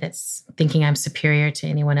me that's thinking I'm superior to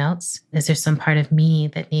anyone else? Is there some part of me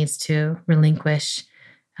that needs to relinquish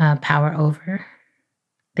power over?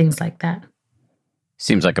 Things like that.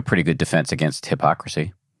 Seems like a pretty good defense against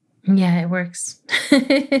hypocrisy. Yeah, it works.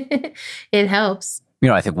 It helps. You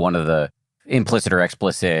know, I think one of the implicit or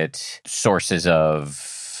explicit sources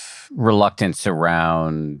of reluctance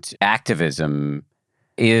around activism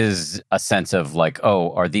is a sense of like,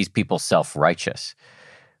 oh, are these people self-righteous?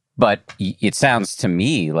 But it sounds to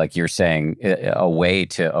me like you're saying a way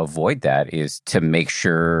to avoid that is to make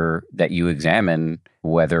sure that you examine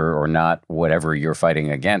whether or not whatever you're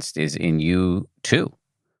fighting against is in you too.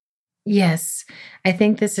 Yes, I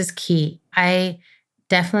think this is key. I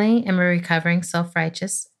definitely am a recovering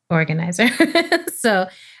self-righteous organizer. So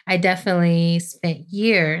I definitely spent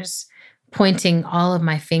years pointing all of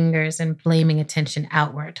my fingers and blaming attention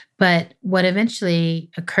outward. But what eventually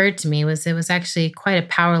occurred to me was it was actually quite a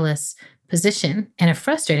powerless position and a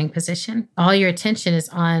frustrating position. All your attention is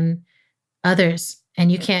on others and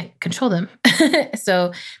you can't control them.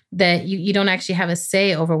 So that you don't actually have a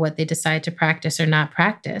say over what they decide to practice or not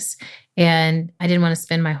practice. And I didn't want to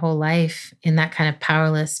spend my whole life in that kind of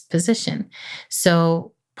powerless position.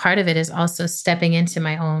 So part of it is also stepping into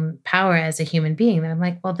my own power as a human being. That I'm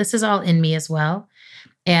like, well, this is all in me as well.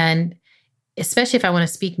 And especially if I want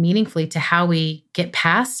to speak meaningfully to how we get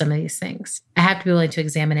past some of these things, I have to be willing to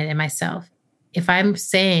examine it in myself. If I'm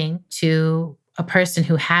saying to a person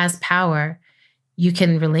who has power, you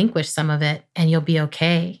can relinquish some of it and you'll be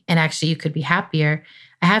okay. And actually, you could be happier.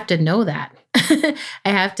 I have to know that. I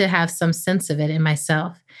have to have some sense of it in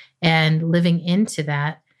myself. And living into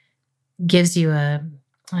that gives you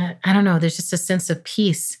I don't know, there's just a sense of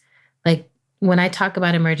peace. Like when I talk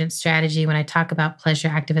about emergent strategy, when I talk about pleasure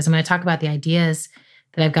activism, when I talk about the ideas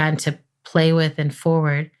that I've gotten to play with and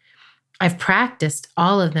forward, I've practiced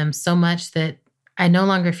all of them so much that I no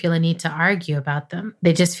longer feel a need to argue about them.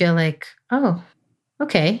 They just feel like, oh,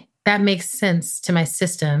 okay, that makes sense to my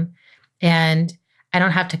system. And I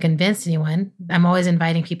don't have to convince anyone. I'm always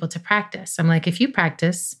inviting people to practice. I'm like, if you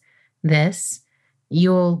practice this,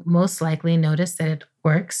 you'll most likely notice that it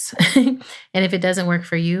works. And if it doesn't work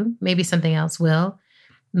for you, maybe something else will.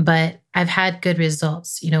 But I've had good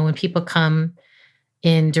results. When people come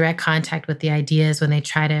in direct contact with the ideas, when they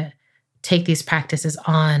try to take these practices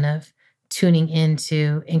on of tuning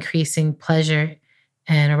into increasing pleasure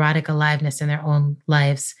and erotic aliveness in their own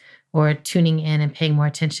lives, or tuning in and paying more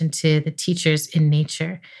attention to the teachers in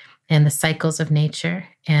nature and the cycles of nature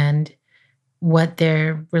and what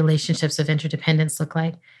their relationships of interdependence look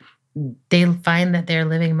like, they find that they're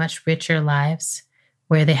living much richer lives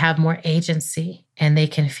where they have more agency and they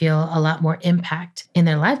can feel a lot more impact in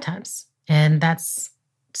their lifetimes. And that's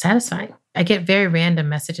satisfying. I get very random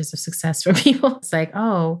messages of success from people. It's like,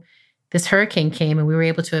 oh, this hurricane came and we were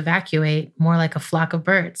able to evacuate more like a flock of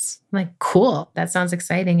birds. I'm like, cool. That sounds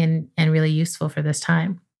exciting and really useful for this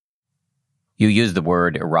time. You used the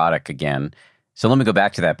word erotic again. So let me go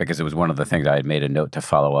back to that because it was one of the things I had made a note to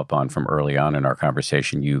follow up on from early on in our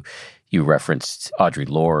conversation. You referenced Audre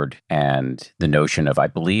Lorde and the notion of, I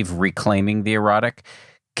believe, reclaiming the erotic.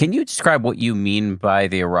 Can you describe what you mean by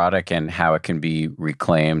the erotic and how it can be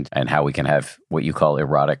reclaimed and how we can have what you call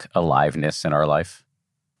erotic aliveness in our life?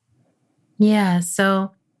 Yeah.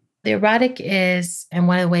 So the erotic is, and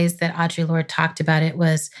one of the ways that Audre Lorde talked about it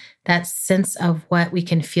was that sense of what we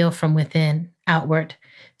can feel from within outward.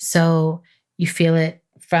 So you feel it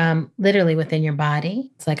from literally within your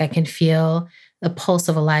body. It's like I can feel the pulse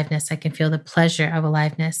of aliveness. I can feel the pleasure of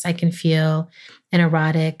aliveness. I can feel an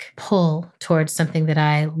erotic pull towards something that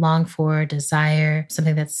I long for, desire,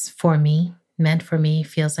 something that's for me, meant for me,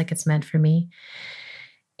 feels like it's meant for me.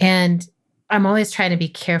 And I'm always trying to be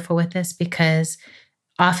careful with this because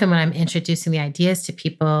often when I'm introducing the ideas to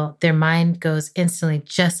people, their mind goes instantly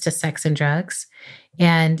just to sex and drugs.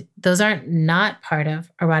 And those aren't not part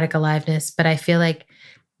of erotic aliveness, but I feel like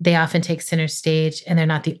they often take center stage and they're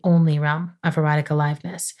not the only realm of erotic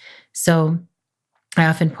aliveness. So I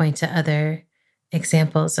often point to other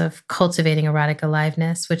examples of cultivating erotic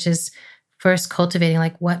aliveness, which is first cultivating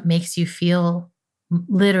like what makes you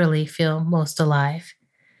literally feel most alive.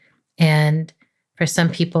 And for some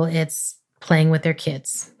people, it's playing with their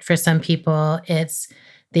kids. For some people, it's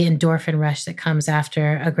the endorphin rush that comes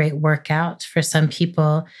after a great workout. For some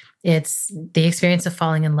people, it's the experience of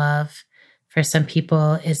falling in love. For some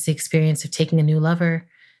people, it's the experience of taking a new lover.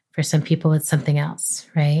 For some people, it's something else,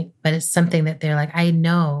 right? But it's something that they're like, I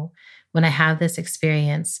know when I have this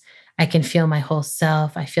experience, I can feel my whole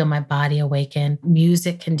self. I feel my body awaken.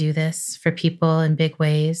 Music can do this for people in big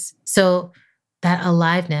ways. So that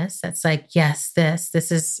aliveness, that's like, yes, this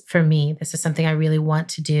is for me. This is something I really want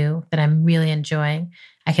to do, that I'm really enjoying.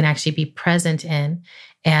 I can actually be present in.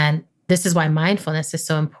 And this is why mindfulness is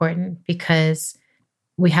so important, because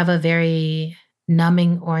we have a very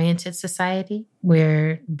numbing-oriented society.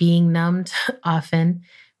 We're being numbed often.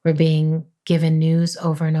 We're being given news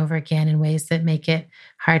over and over again in ways that make it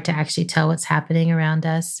hard to actually tell what's happening around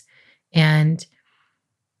us. And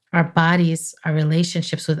our bodies, our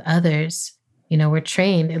relationships with others, we're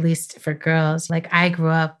trained, at least for girls. Like I grew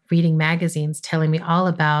up reading magazines telling me all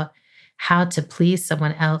about how to please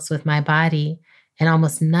someone else with my body and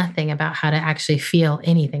almost nothing about how to actually feel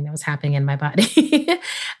anything that was happening in my body.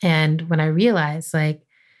 And when I realized like,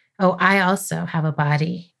 oh, I also have a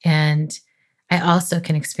body and I also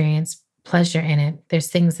can experience pleasure in it. There's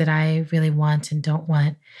things that I really want and don't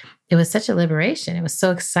want. It was such a liberation. It was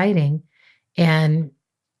so exciting. And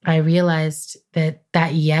I realized that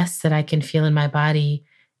yes that I can feel in my body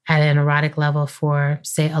at an erotic level for,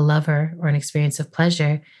 say, a lover or an experience of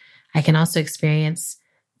pleasure, I can also experience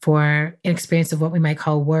for an experience of what we might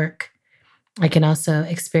call work. I can also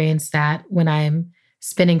experience that when I'm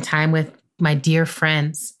spending time with my dear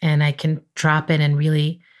friends and I can drop in and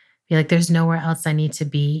really be like, there's nowhere else I need to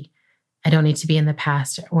be. I don't need to be in the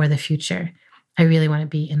past or the future. I really want to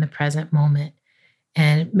be in the present moment.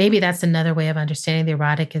 And maybe that's another way of understanding the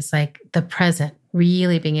erotic is like the present,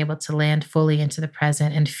 really being able to land fully into the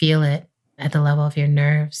present and feel it at the level of your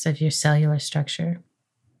nerves, of your cellular structure.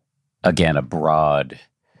 Again, a broad,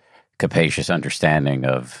 capacious understanding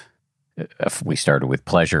of, if we started with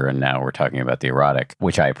pleasure and now we're talking about the erotic,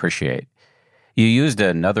 which I appreciate. You used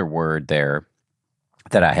another word there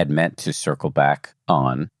that I had meant to circle back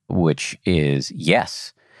on, which is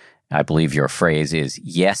yes. I believe your phrase is,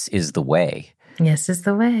 yes is the way. Yes is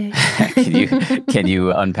the way. Can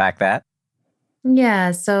you unpack that?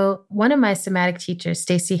 Yeah. So one of my somatic teachers,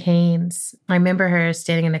 Stacey Haynes, I remember her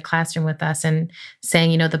standing in the classroom with us and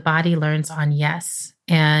saying, the body learns on yes.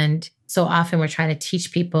 And so often we're trying to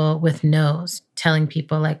teach people with no's, telling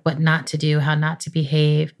people like what not to do, how not to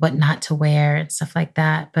behave, what not to wear and stuff like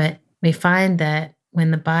that. But we find that when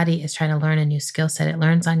the body is trying to learn a new skill set, it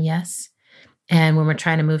learns on yes. And when we're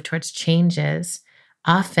trying to move towards changes,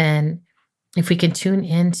 often if we can tune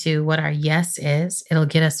into what our yes is, it'll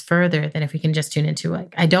get us further than if we can just tune into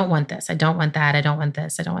like, I don't want this, I don't want that, I don't want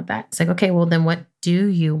this, I don't want that. It's like, okay, well then what do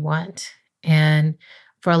you want? And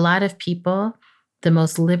for a lot of people, the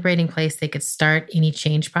most liberating place they could start any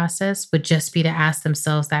change process would just be to ask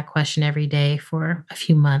themselves that question every day for a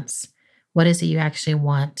few months. What is it you actually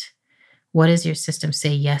want? What does your system say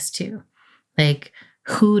yes to? Like,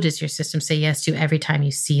 who does your system say yes to every time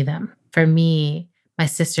you see them? For me, my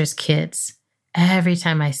sister's kids, every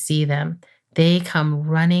time I see them, they come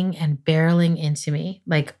running and barreling into me,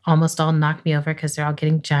 like almost all knock me over because they're all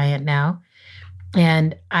getting giant now.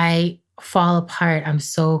 And I fall apart. I'm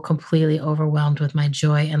so completely overwhelmed with my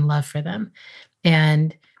joy and love for them.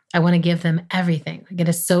 And I want to give them everything. Like, it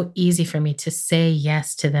is so easy for me to say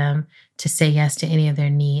yes to them, to say yes to any of their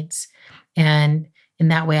needs. And in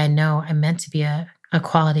that way, I know I'm meant to be a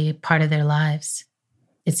quality part of their lives.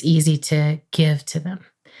 It's easy to give to them.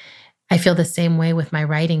 I feel the same way with my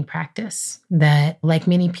writing practice, that like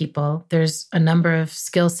many people, there's a number of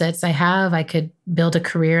skill sets I have. I could build a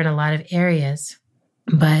career in a lot of areas,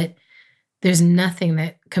 but there's nothing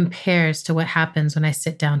that compares to what happens when I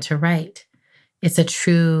sit down to write. It's a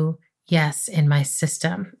true yes in my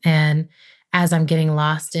system. And as I'm getting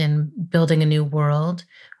lost in building a new world,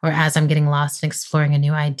 or as I'm getting lost in exploring a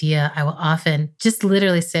new idea, I will often just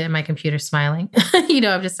literally sit at my computer smiling.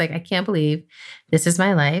 I'm just like, I can't believe this is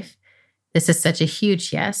my life. This is such a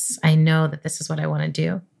huge yes. I know that this is what I want to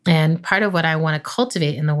do. And part of what I want to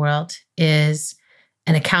cultivate in the world is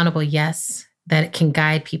an accountable yes that it can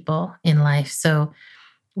guide people in life. So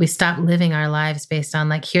we stop living our lives based on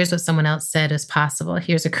like, here's what someone else said is possible.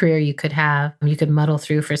 Here's a career you could have. You could muddle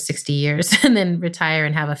through for 60 years and then retire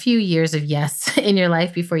and have a few years of yes in your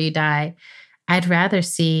life before you die. I'd rather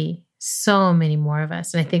see so many more of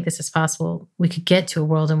us. And I think this is possible. We could get to a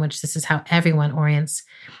world in which this is how everyone orients.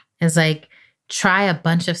 Is like, try a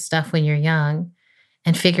bunch of stuff when you're young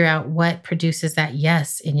and figure out what produces that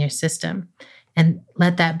yes in your system. And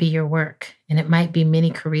let that be your work. And it might be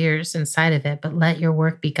many careers inside of it, but let your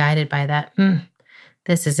work be guided by that.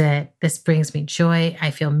 This is it. This brings me joy.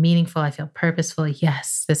 I feel meaningful. I feel purposeful.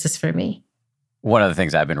 Yes, this is for me. One of the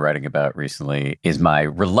things I've been writing about recently is my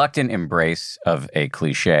reluctant embrace of a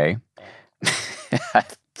cliche.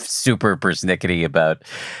 Super persnickety about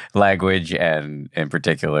language and in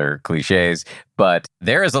particular cliches. But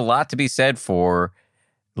there is a lot to be said for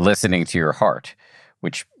listening to your heart,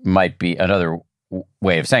 which might be another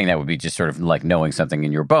way of saying that would be just sort of like knowing something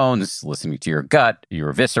in your bones, listening to your gut,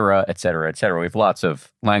 your viscera, et cetera, et cetera. We have lots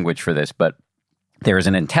of language for this, but there is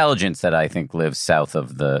an intelligence that I think lives south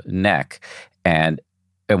of the neck. And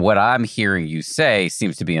what I'm hearing you say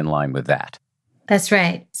seems to be in line with that. That's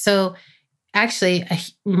right. So actually, a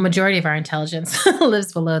majority of our intelligence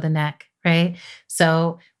lives below the neck, right?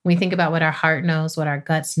 So when we think about what our heart knows, what our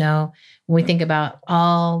guts know, when we think about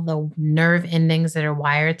all the nerve endings that are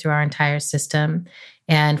wired through our entire system,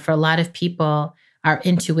 and for a lot of people, our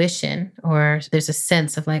intuition, or there's a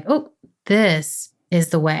sense of like, oh, this is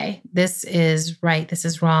the way. This is right. This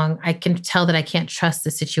is wrong. I can tell that I can't trust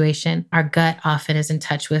the situation. Our gut often is in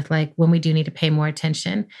touch with like when we do need to pay more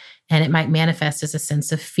attention, and it might manifest as a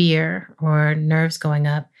sense of fear or nerves going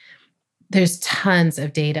up. There's tons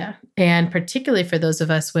of data. And particularly for those of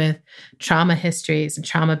us with trauma histories and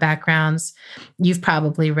trauma backgrounds, you've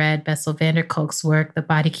probably read Bessel van der Kolk's work, The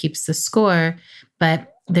Body Keeps the Score.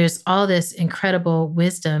 But there's all this incredible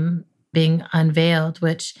wisdom being unveiled,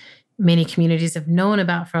 which many communities have known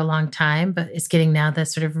about for a long time, but it's getting now the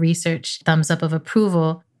sort of research thumbs up of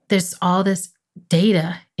approval. There's all this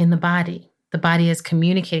data in the body. The body is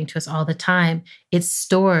communicating to us all the time. It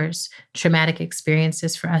stores traumatic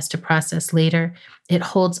experiences for us to process later. It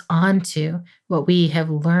holds on to what we have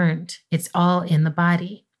learned. It's all in the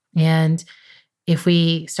body. And if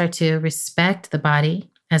we start to respect the body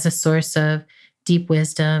as a source of deep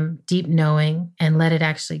wisdom, deep knowing, and let it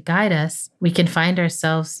actually guide us, we can find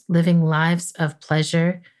ourselves living lives of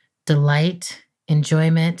pleasure, delight,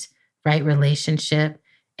 enjoyment, right relationship,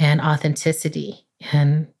 and authenticity,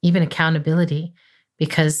 and even accountability,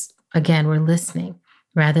 because again, we're listening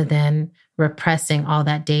rather than repressing all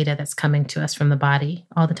that data that's coming to us from the body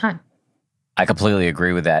all the time. I completely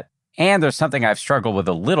agree with that. And there's something I've struggled with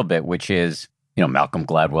a little bit, which is, Malcolm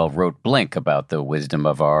Gladwell wrote Blink about the wisdom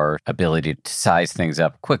of our ability to size things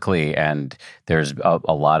up quickly. And there's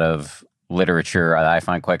a lot of literature that I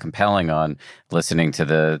find quite compelling on listening to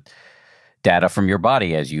the data from your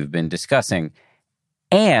body, as you've been discussing.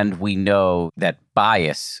 And we know that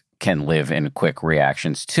bias can live in quick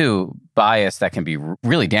reactions too. Bias that can be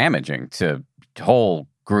really damaging to whole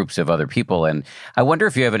groups of other people. And I wonder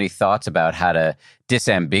if you have any thoughts about how to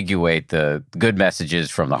disambiguate the good messages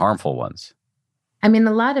from the harmful ones. I mean,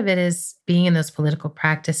 a lot of it is being in those political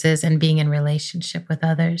practices and being in relationship with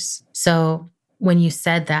others. So when you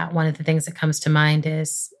said that, one of the things that comes to mind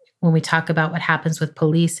is when we talk about what happens with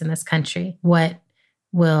police in this country, what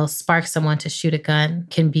will spark someone to shoot a gun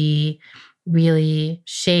can be really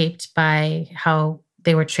shaped by how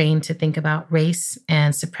they were trained to think about race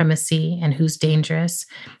and supremacy and who's dangerous,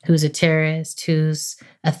 who's a terrorist, who's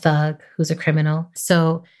a thug, who's a criminal.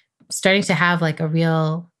 So starting to have like a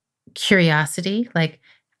real curiosity, like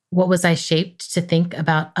what was I shaped to think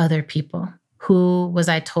about other people? Who was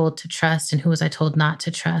I told to trust and who was I told not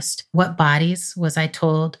to trust? What bodies was I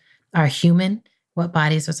told are human? What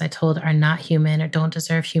bodies was I told are not human or don't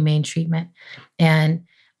deserve humane treatment? And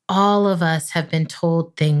all of us have been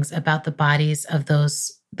told things about the bodies of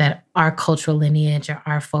those that our cultural lineage or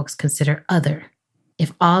our folks consider other.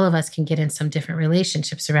 If all of us can get in some different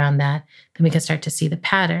relationships around that, then we can start to see the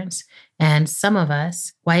patterns. And some of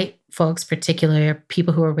us, white folks, particularly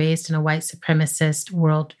people who are raised in a white supremacist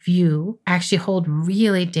worldview, actually hold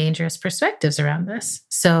really dangerous perspectives around this.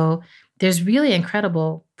 So there's really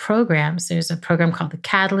incredible programs. There's a program called the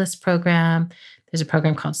Catalyst Program. There's a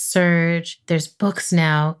program called Surge. There's books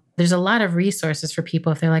now. There's a lot of resources for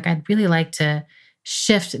people if they're like, I'd really like to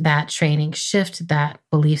shift that training, shift that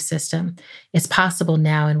belief system. It's possible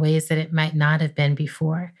now in ways that it might not have been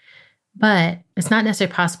before. But it's not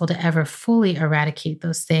necessarily possible to ever fully eradicate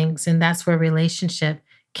those things. And that's where relationship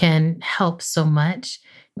can help so much.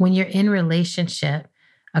 When you're in relationship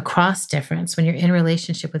across difference, when you're in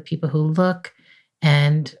relationship with people who look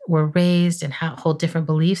and were raised and hold different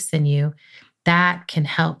beliefs than you, that can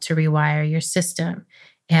help to rewire your system.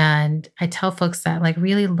 And I tell folks that, like,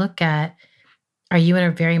 really look at, are you in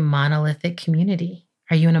a very monolithic community?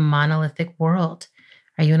 Are you in a monolithic world?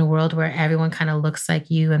 Are you in a world where everyone kind of looks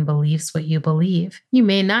like you and believes what you believe? You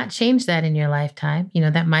may not change that in your lifetime.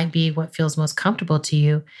 That might be what feels most comfortable to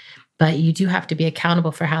you, but you do have to be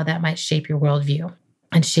accountable for how that might shape your worldview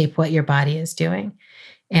and shape what your body is doing.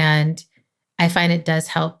 And I find it does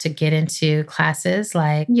help to get into classes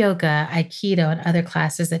like yoga, Aikido, and other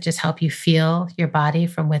classes that just help you feel your body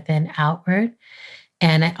from within outward.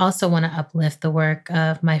 And I also want to uplift the work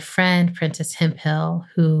of my friend, Prentice Hemphill,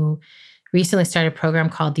 who recently started a program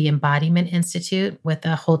called the Embodiment Institute with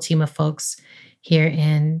a whole team of folks here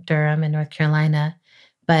in Durham in North Carolina.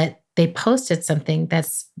 But they posted something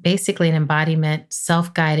that's basically an embodiment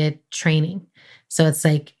self-guided training. So it's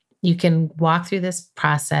like you can walk through this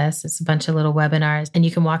process. It's a bunch of little webinars, and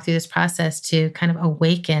you can walk through this process to kind of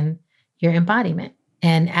awaken your embodiment.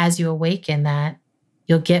 And as you awaken that,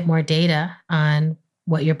 you'll get more data on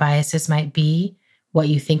what your biases might be, what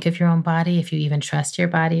you think of your own body, if you even trust your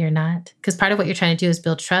body or not. Because part of what you're trying to do is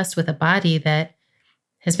build trust with a body that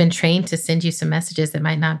has been trained to send you some messages that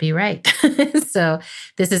might not be right. So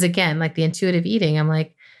this is, again, like the intuitive eating. I'm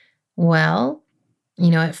like, well,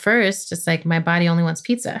 at first, it's like my body only wants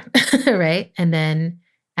pizza, right? And then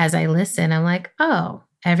as I listen, I'm like, oh,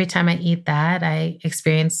 every time I eat that, I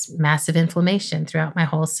experience massive inflammation throughout my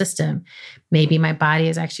whole system. Maybe my body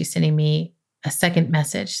is actually sending me a second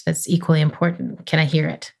message that's equally important. Can I hear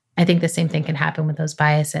it? I think the same thing can happen with those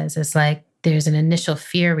biases. It's like there's an initial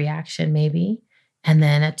fear reaction maybe, and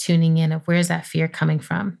then a tuning in of where's that fear coming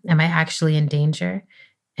from? Am I actually in danger?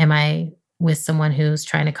 Am I with someone who's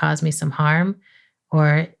trying to cause me some harm?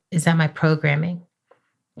 Or is that my programming?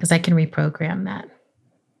 Because I can reprogram that.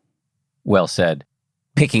 Well said.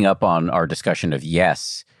 Picking up on our discussion of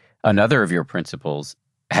yes, another of your principles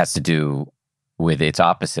has to do with its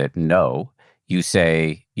opposite, no. you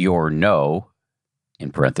say your no,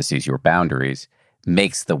 in parentheses, your boundaries,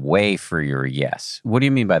 makes the way for your yes. What do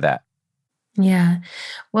you mean by that? Yeah.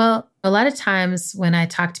 Well, a lot of times when I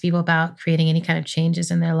talk to people about creating any kind of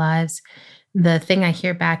changes in their lives, the thing I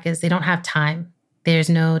hear back is they don't have time. There's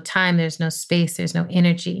no time, there's no space, there's no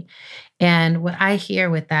energy. And what I hear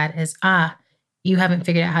with that is, you haven't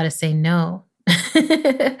figured out how to say no.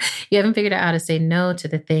 You haven't figured out how to say no to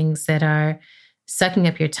the things that are sucking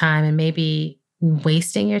up your time and maybe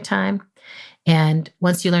wasting your time. And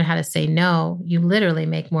once you learn how to say no, you literally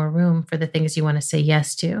make more room for the things you want to say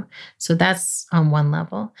yes to. So that's on one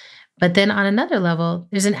level. But then on another level,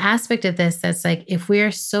 there's an aspect of this that's like, if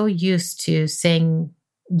we're so used to saying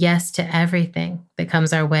yes to everything that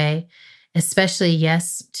comes our way, especially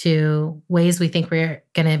yes to ways we think we're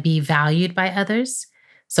going to be valued by others.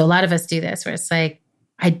 So a lot of us do this where it's like,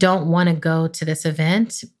 I don't want to go to this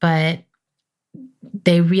event, but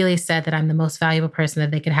they really said that I'm the most valuable person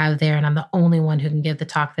that they could have there. And I'm the only one who can give the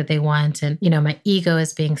talk that they want. And, my ego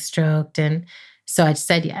is being stroked. And so I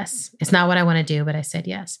said yes. It's not what I want to do, but I said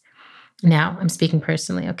yes. Now I'm speaking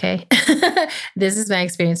personally, okay? This is my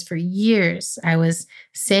experience for years. I was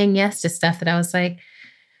saying yes to stuff that I was like,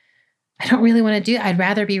 I don't really want to do. I'd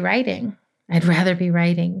rather be writing.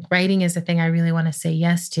 Writing is the thing I really want to say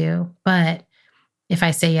yes to. But if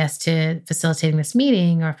I say yes to facilitating this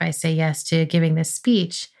meeting, or if I say yes to giving this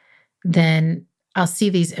speech, then I'll see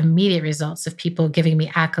these immediate results of people giving me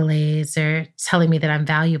accolades or telling me that I'm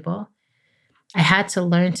valuable. I had to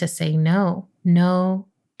learn to say no. No,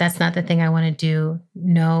 that's not the thing I want to do.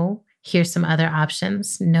 No, here's some other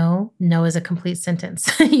options. No is a complete sentence.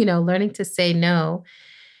 Learning to say no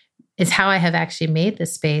is how I have actually made the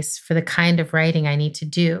space for the kind of writing I need to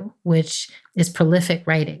do, which is prolific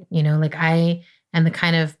writing. I am the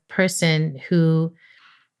kind of person who,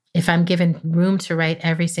 if I'm given room to write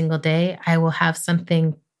every single day, I will have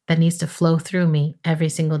something that needs to flow through me every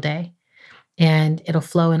single day. And it'll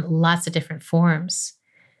flow in lots of different forms.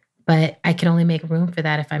 But I can only make room for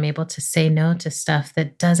that if I'm able to say no to stuff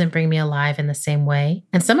that doesn't bring me alive in the same way.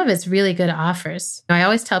 And some of it's really good offers. I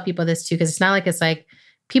always tell people this too, because it's not like it's like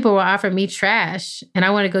people will offer me trash and I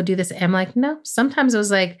want to go do this. I'm like, no, sometimes it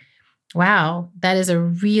was like, wow, that is a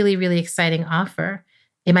really, really exciting offer.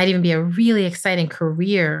 It might even be a really exciting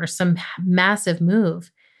career or some massive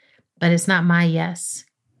move, but it's not my yes.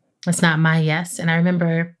 It's not my yes. And I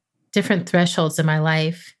remember different thresholds in my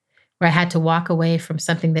life where I had to walk away from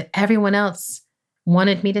something that everyone else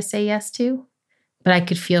wanted me to say yes to, but I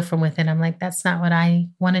could feel from within, I'm like, that's not what I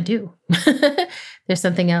want to do. There's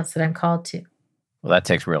something else that I'm called to. Well, that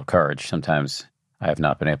takes real courage. Sometimes I have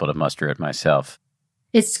not been able to muster it myself.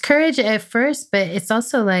 It's courage at first, but it's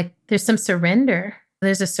also like there's some surrender.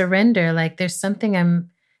 There's a surrender, like there's something I'm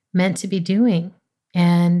meant to be doing.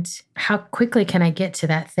 And how quickly can I get to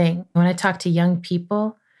that thing? When I talk to young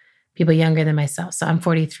people younger than myself, so I'm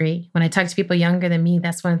 43. When I talk to people younger than me,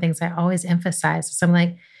 that's one of the things I always emphasize. So I'm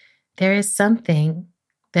like, there is something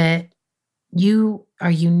that you are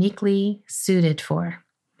uniquely suited for.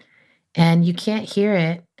 And you can't hear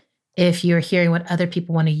it if you're hearing what other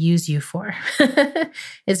people want to use you for.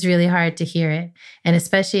 It's really hard to hear it. And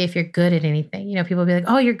especially if you're good at anything. People will be like,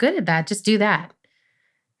 oh, you're good at that. Just do that.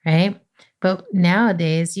 Right? But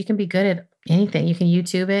nowadays, you can be good at anything. You can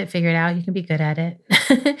YouTube it, figure it out. You can be good at it.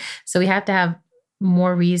 So we have to have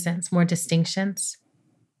more reasons, more distinctions.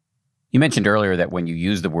 You mentioned earlier that when you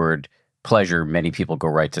use the word pleasure, many people go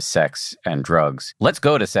right to sex and drugs. Let's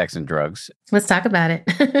go to sex and drugs. Let's talk about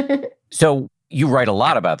it. So you write a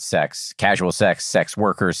lot about sex, casual sex, sex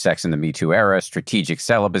workers, sex in the Me Too era, strategic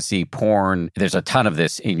celibacy, porn. There's a ton of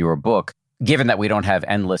this in your book. Given that we don't have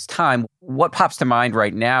endless time, what pops to mind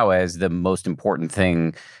right now as the most important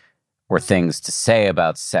thing or things to say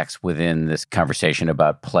about sex within this conversation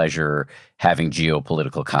about pleasure having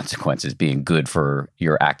geopolitical consequences, being good for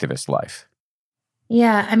your activist life?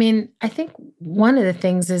 Yeah, I think one of the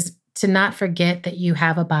things is to not forget that you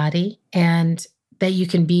have a body and that you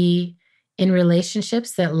can be in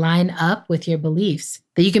relationships that line up with your beliefs,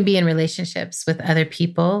 that you can be in relationships with other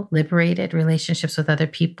people, liberated relationships with other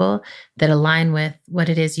people that align with what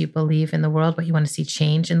it is you believe in the world, what you want to see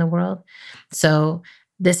change in the world. So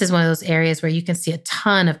this is one of those areas where you can see a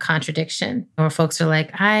ton of contradiction, where folks are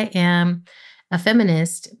like, I am a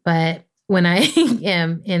feminist, but when I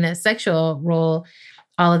am in a sexual role,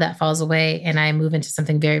 all of that falls away and I move into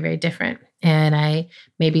something very, very different. And I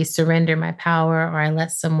maybe surrender my power, or I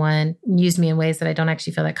let someone use me in ways that I don't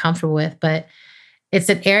actually feel that comfortable with. But it's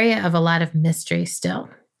an area of a lot of mystery still.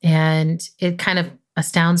 And it kind of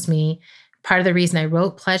astounds me part of the reason I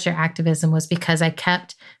wrote Pleasure Activism was because I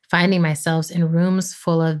kept finding myself in rooms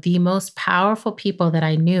full of the most powerful people that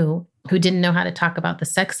I knew who didn't know how to talk about the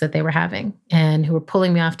sex that they were having and who were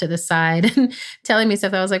pulling me off to the side and telling me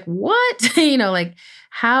stuff that I was like, what? Like,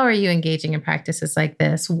 how are you engaging in practices like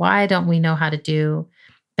this? Why don't we know how to do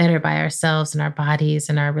better by ourselves and our bodies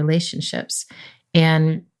and our relationships?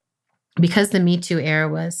 And because the Me Too era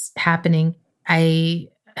was happening, I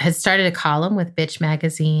had started a column with Bitch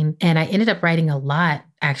Magazine, and I ended up writing a lot,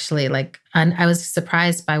 actually. I was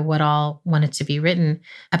surprised by what all wanted to be written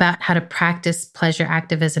about how to practice pleasure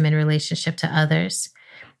activism in relationship to others.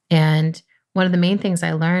 And one of the main things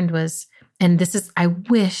I learned was, I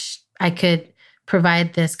wish I could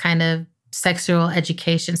provide this kind of sexual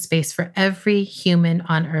education space for every human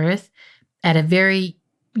on earth at a very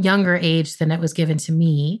younger age than it was given to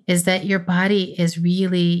me, is that your body is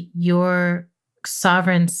really your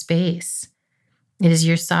sovereign space. It is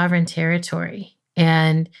your sovereign territory,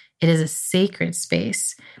 and it is a sacred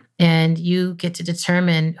space. And you get to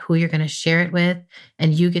determine who you're going to share it with,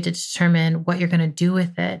 and you get to determine what you're going to do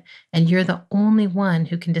with it. And you're the only one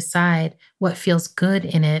who can decide what feels good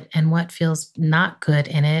in it and what feels not good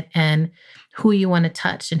in it, and who you want to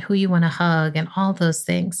touch and who you want to hug and all those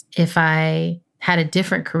things. If I had a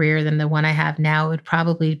different career than the one I have now, it would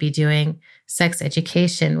probably be doing sex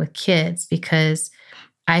education with kids, because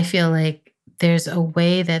I feel like there's a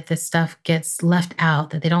way that this stuff gets left out,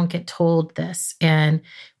 that they don't get told this, and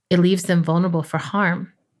it leaves them vulnerable for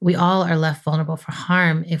harm. We all are left vulnerable for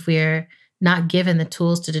harm if we're not given the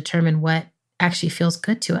tools to determine what actually feels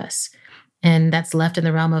good to us. And that's left in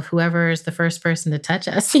the realm of whoever is the first person to touch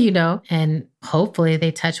us, and hopefully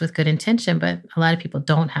they touch with good intention, but a lot of people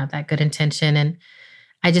don't have that good intention. And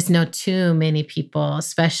I just know too many people,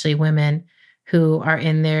 especially women, who are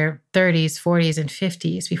in their 30s, 40s, and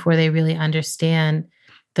 50s before they really understand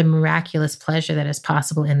the miraculous pleasure that is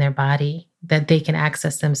possible in their body, that they can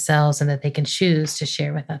access themselves and that they can choose to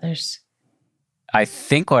share with others. I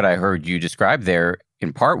think what I heard you describe there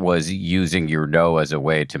in part was using your no as a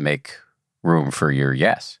way to make room for your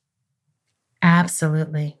yes.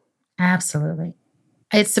 Absolutely. Absolutely.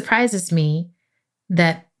 It surprises me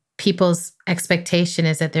that people's expectation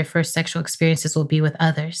is that their first sexual experiences will be with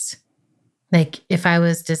others. Like, if I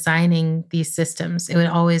was designing these systems, it would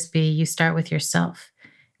always be you start with yourself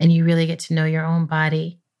and you really get to know your own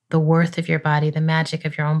body, the worth of your body, the magic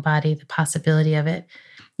of your own body, the possibility of it.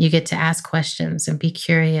 You get to ask questions and be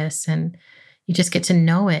curious, and you just get to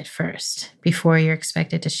know it first before you're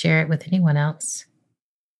expected to share it with anyone else.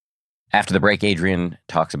 After the break, Adrienne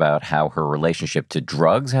talks about how her relationship to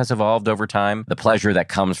drugs has evolved over time, the pleasure that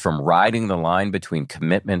comes from riding the line between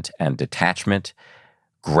commitment and detachment,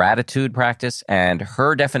 gratitude practice, and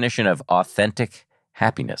her definition of authentic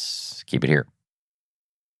happiness. Keep it here.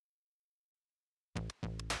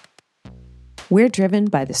 We're driven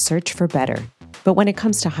by the search for better. But when it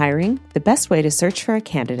comes to hiring, the best way to search for a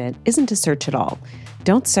candidate isn't to search at all.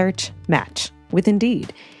 Don't search, match with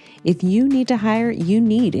Indeed. If you need to hire, you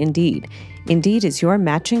need Indeed. Indeed is your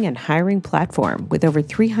matching and hiring platform with over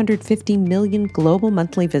 350 million global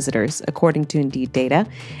monthly visitors, according to Indeed data,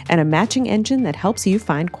 and a matching engine that helps you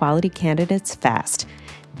find quality candidates fast.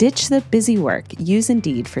 Ditch the busy work. Use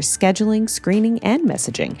Indeed for scheduling, screening, and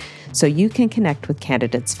messaging so you can connect with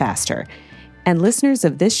candidates faster. And listeners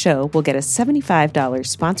of this show will get a $75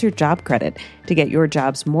 sponsored job credit to get your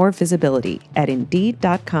jobs more visibility at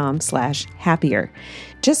Indeed.com/happier.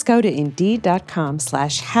 Just go to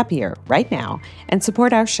Indeed.com/happier right now and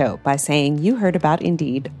support our show by saying you heard about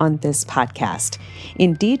Indeed on this podcast.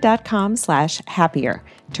 Indeed.com/happier.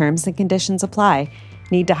 Terms and conditions apply.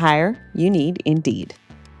 Need to hire? You need Indeed.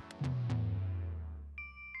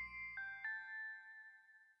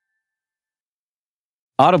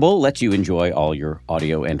 Audible lets you enjoy all your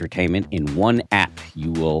audio entertainment in one app.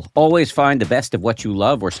 You will always find the best of what you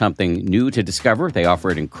love or something new to discover. They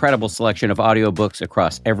offer an incredible selection of audiobooks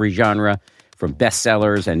across every genre, from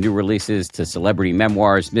bestsellers and new releases to celebrity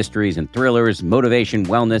memoirs, mysteries and thrillers, motivation,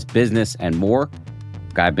 wellness, business, and more.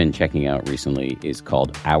 What I've been checking out recently is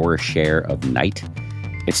called Our Share of Night.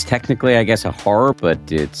 It's technically, I guess, a horror, but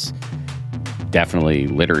it's definitely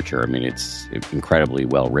literature. I mean, it's incredibly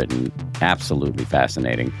well written, absolutely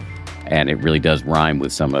fascinating, and it really does rhyme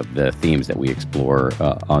with some of the themes that we explore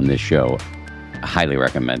on this show. I highly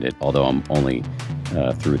recommend it, although I'm only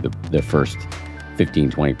through the first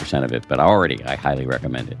 15-20% of it, but I highly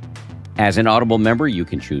recommend it. As an Audible member, you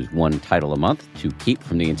can choose one title a month to keep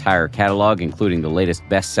from the entire catalog, including the latest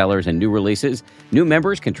bestsellers and new releases. New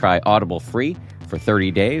members can try Audible free for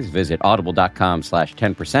 30 days. Visit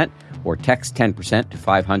audible.com/10% or text 10% to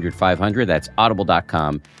 500 500. That's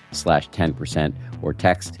audible.com/10%, or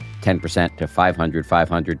text 10% to 500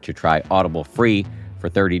 500 to try Audible free for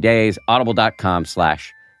 30 days.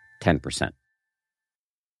 Audible.com/10%.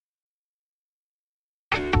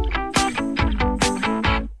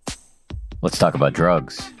 Let's talk about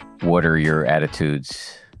drugs. What are your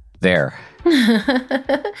attitudes there?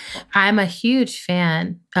 I'm a huge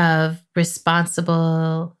fan of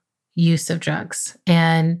responsible use of drugs,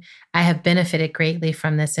 and I have benefited greatly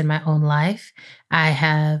from this in my own life. I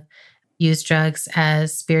have used drugs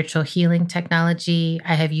as spiritual healing technology.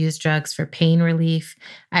 I have used drugs for pain relief.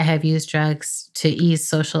 I have used drugs to ease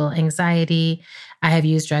social anxiety. I have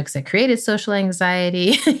used drugs that created social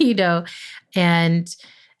anxiety, and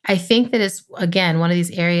I think that it's, again, one of these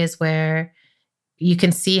areas where you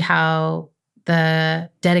can see how the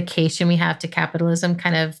dedication we have to capitalism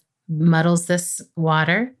kind of muddles this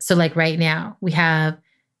water. So like right now, we have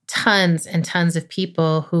tons and tons of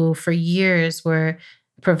people who for years were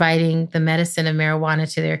providing the medicine of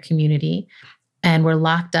marijuana to their community and were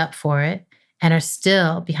locked up for it and are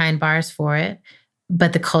still behind bars for it.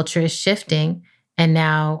 But the culture is shifting. And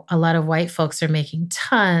now a lot of white folks are making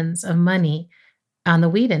tons of money on the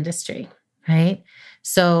weed industry, right?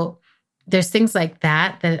 So there's things like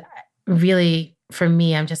that really, for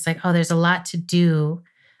me, I'm just like, oh, there's a lot to do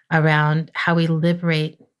around how we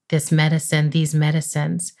liberate this medicine, these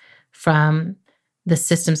medicines, from the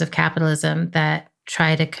systems of capitalism that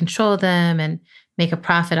try to control them and make a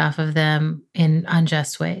profit off of them in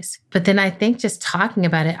unjust ways. But then I think just talking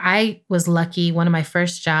about it, I was lucky. One of my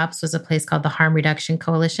first jobs was a place called the Harm Reduction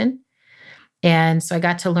Coalition. And so I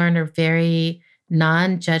got to learn a very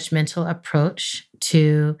non-judgmental approach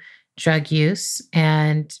to drug use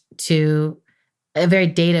and to a very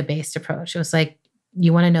data-based approach. It was like,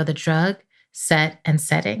 you want to know the drug, set, and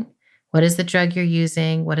setting. What is the drug you're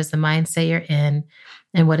using? What is the mindset you're in?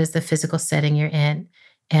 And what is the physical setting you're in?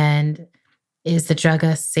 And is the drug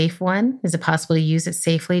a safe one? Is it possible to use it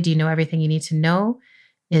safely? Do you know everything you need to know?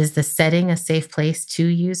 Is the setting a safe place to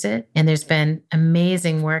use it? And there's been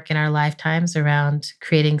amazing work in our lifetimes around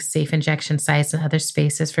creating safe injection sites and other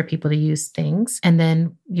spaces for people to use things. And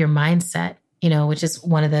then your mindset, which is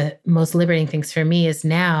one of the most liberating things for me, is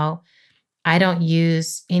now I don't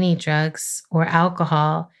use any drugs or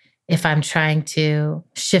alcohol if I'm trying to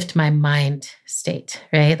shift my mind state,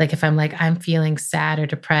 right? Like if I'm feeling sad or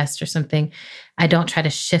depressed or something, I don't try to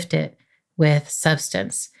shift it with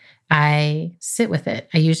substance. I sit with it.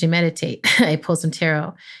 I usually meditate. I pull some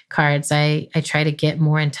tarot cards. I try to get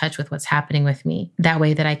more in touch with what's happening with me. That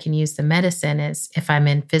way that I can use the medicine is if I'm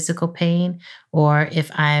in physical pain or if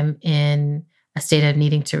I'm in a state of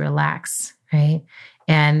needing to relax, right?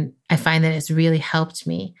 And I find that it's really helped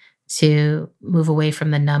me to move away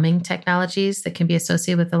from the numbing technologies that can be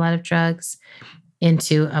associated with a lot of drugs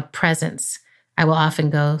into a presence. I will often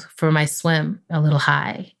go for my swim a little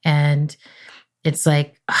high, and it's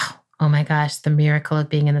like, oh my gosh, the miracle of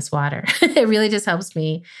being in this water. It really just helps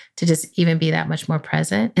me to just even be that much more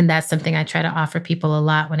present. And that's something I try to offer people a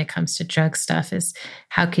lot when it comes to drug stuff is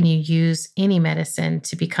how can you use any medicine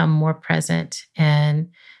to become more present and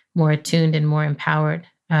more attuned and more empowered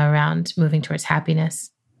around moving towards happiness.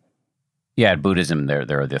 Yeah, in Buddhism, there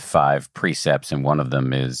are the 5 precepts, and one of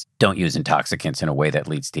them is don't use intoxicants in a way that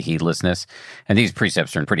leads to heedlessness. And these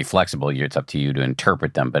precepts are pretty flexible. It's up to you to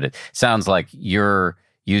interpret them, but it sounds like you're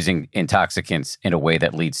using intoxicants in a way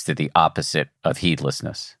that leads to the opposite of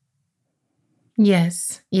heedlessness.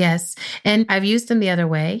 Yes. And I've used them the other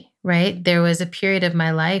way, right? There was a period of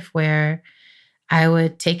my life where I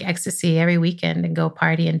would take ecstasy every weekend and go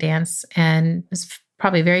party and dance, and it was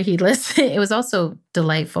probably very heedless. It was also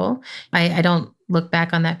delightful. I don't look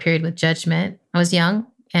back on that period with judgment. I was young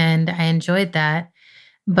and I enjoyed that.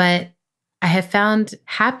 But I have found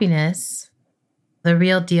happiness, the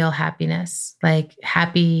real deal happiness, like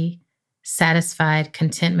happy, satisfied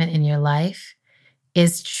contentment in your life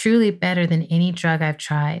is truly better than any drug I've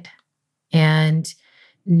tried. And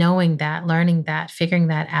knowing that, learning that, figuring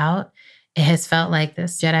that out, it has felt like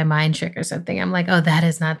this Jedi mind trick or something. I'm like, oh, that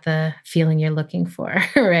is not the feeling you're looking for,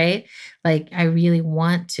 right? Like, I really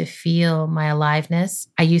want to feel my aliveness.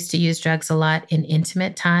 I used to use drugs a lot in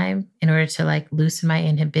intimate time in order to loosen my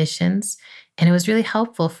inhibitions. And it was really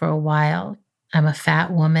helpful for a while. I'm a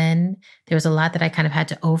fat woman. There was a lot that I kind of had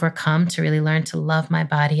to overcome to really learn to love my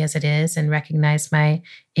body as it is and recognize my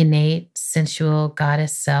innate sensual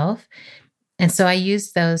goddess self. And so I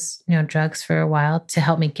used those, drugs for a while to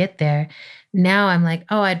help me get there. Now I'm like,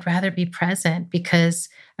 oh, I'd rather be present because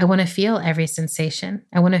I want to feel every sensation.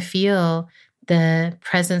 I want to feel the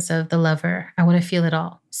presence of the lover. I want to feel it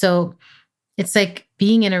all. So it's like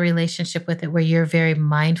being in a relationship with it where you're very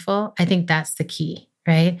mindful. I think that's the key,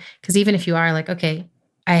 right? Because even if you are like, okay,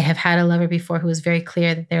 I have had a lover before who was very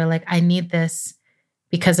clear that they're like, I need this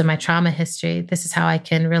because of my trauma history. This is how I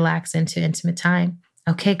can relax into intimate time.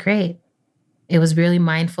 Okay, great. It was really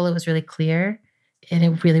mindful. It was really clear. And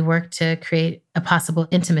it really worked to create a possible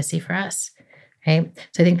intimacy for us, right?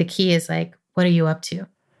 So I think the key is like, what are you up to?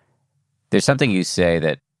 There's something you say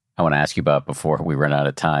that I want to ask you about before we run out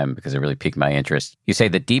of time because it really piqued my interest. You say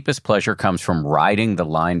the deepest pleasure comes from riding the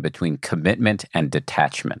line between commitment and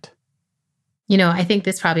detachment. I think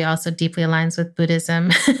this probably also deeply aligns with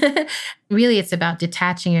Buddhism. Really, it's about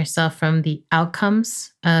detaching yourself from the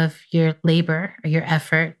outcomes of your labor or your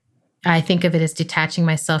effort. I think of it as detaching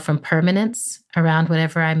myself from permanence around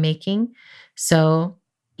whatever I'm making. So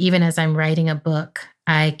even as I'm writing a book,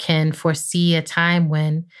 I can foresee a time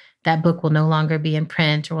when that book will no longer be in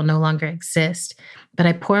print or will no longer exist. But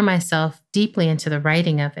I pour myself deeply into the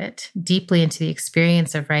writing of it, deeply into the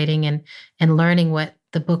experience of writing and learning what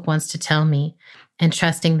the book wants to tell me, and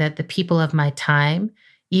trusting that the people of my time,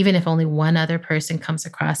 even if only one other person comes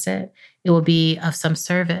across it, it will be of some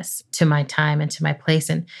service to my time and to my place.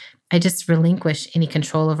 And I just relinquish any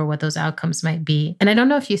control over what those outcomes might be. And I don't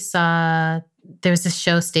know if you saw, there was this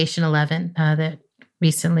show, Station 11, that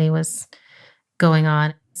recently was going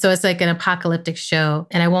on. So it's like an apocalyptic show.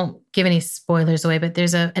 And I won't give any spoilers away, but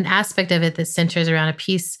there's an aspect of it that centers around a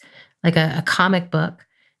piece, like a comic book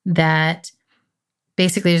that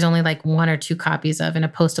basically there's only like 1 or 2 copies of in a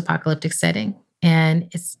post-apocalyptic setting.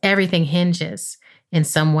 And everything hinges in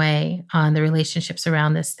some way on the relationships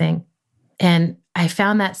around this thing. And I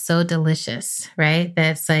found that so delicious, right?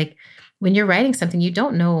 That it's like when you're writing something, you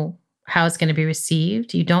don't know how it's going to be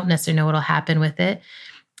received. You don't necessarily know what'll happen with it.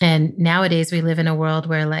 And nowadays we live in a world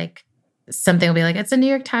where like something will be like, it's a New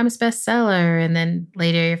York Times bestseller. And then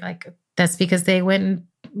later you're like, that's because they went and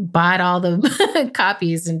bought all the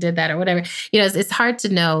copies and did that or whatever. It's hard to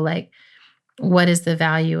know like what is the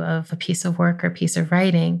value of a piece of work or a piece of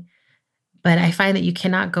writing. But I find that you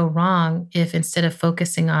cannot go wrong if instead of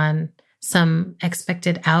focusing on some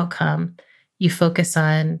expected outcome, you focus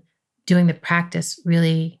on doing the practice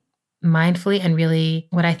really mindfully and really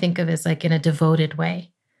what I think of as like in a devoted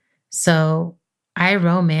way. So I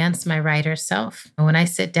romance my writer self. When I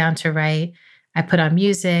sit down to write, I put on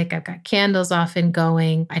music. I've got candles often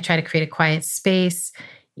going. I try to create a quiet space.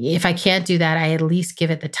 If I can't do that, I at least give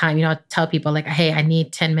it the time. I'll tell people like, hey, I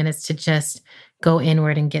need 10 minutes to just go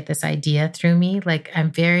inward and get this idea through me. Like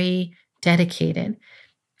I'm very dedicated.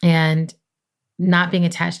 And not being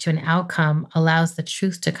attached to an outcome allows the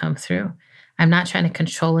truth to come through. I'm not trying to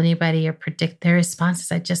control anybody or predict their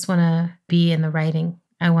responses. I just want to be in the writing.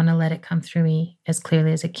 I want to let it come through me as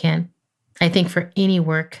clearly as it can. I think for any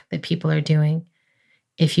work that people are doing,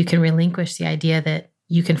 if you can relinquish the idea that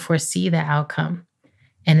you can foresee the outcome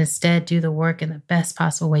and instead do the work in the best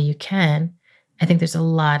possible way you can, I think there's a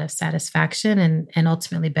lot of satisfaction and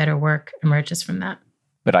ultimately better work emerges from that.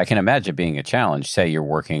 But I can imagine being a challenge. Say you're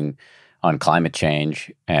working on climate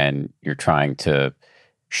change and you're trying to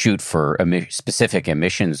shoot for specific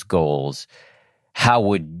emissions goals. How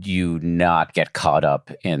would you not get caught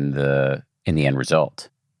up in the end result?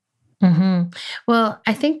 Mm-hmm. Well,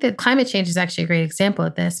 I think that climate change is actually a great example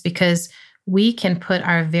of this because we can put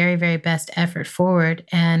our very, very best effort forward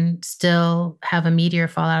and still have a meteor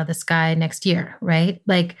fall out of the sky next year, right?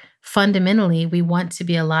 Like fundamentally, we want to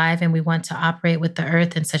be alive and we want to operate with the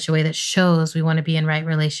earth in such a way that shows we want to be in right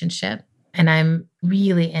relationship. And I'm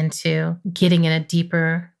really into getting in a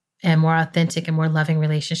deeper and more authentic and more loving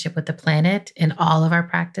relationship with the planet in all of our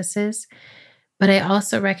practices. But I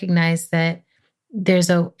also recognize that there's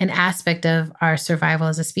an aspect of our survival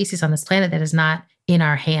as a species on this planet that is not in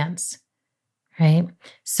our hands, right?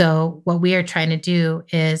 So what we are trying to do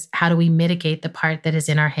is how do we mitigate the part that is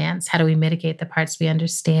in our hands? How do we mitigate the parts we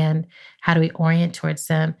understand? How do we orient towards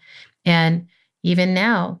them? And even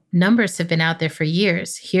now, numbers have been out there for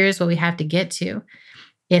years. Here's what we have to get to.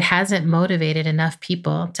 It hasn't motivated enough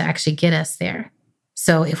people to actually get us there.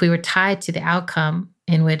 So if we were tied to the outcome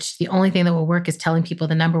in which the only thing that will work is telling people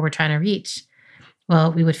the number we're trying to reach,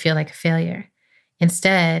 well, we would feel like a failure.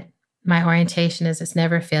 Instead, my orientation is it's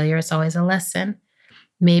never a failure. It's always a lesson.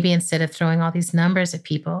 Maybe instead of throwing all these numbers at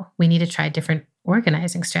people, we need to try different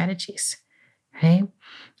organizing strategies, right?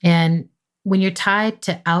 And when you're tied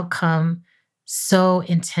to outcome so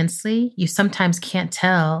intensely, you sometimes can't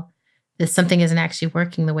tell that something isn't actually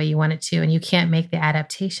working the way you want it to, and you can't make the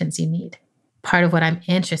adaptations you need. Part of what I'm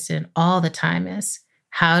interested in all the time is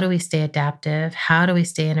how do we stay adaptive? How do we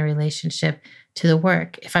stay in a relationship to the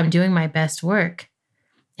work? If I'm doing my best work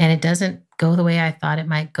and it doesn't go the way I thought it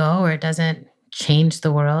might go, or it doesn't change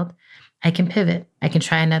the world, I can pivot. I can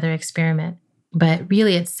try another experiment. But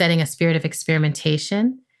really, it's setting a spirit of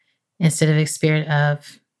experimentation instead of a spirit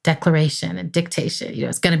of declaration and dictation.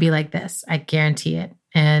 It's going to be like this. I guarantee it.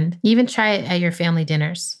 And even try it at your family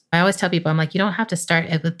dinners. I always tell people, I'm like, you don't have to start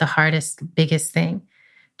with the hardest, biggest thing.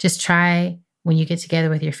 Just try when you get together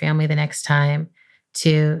with your family the next time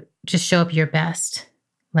to just show up your best.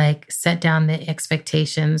 Like set down the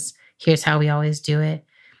expectations. Here's how we always do it.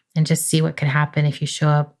 And just see what can happen if you show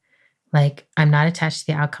up like, I'm not attached to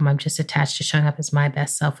the outcome. I'm just attached to showing up as my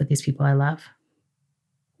best self with these people I love.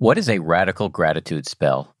 What is a radical gratitude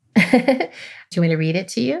spell? Do you want me to read it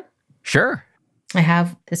to you? Sure. I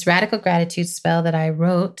have this radical gratitude spell that I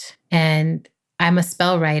wrote, and I'm a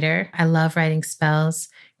spell writer. I love writing spells,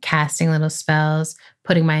 casting little spells,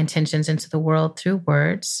 putting my intentions into the world through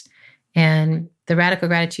words. And the radical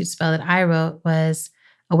gratitude spell that I wrote was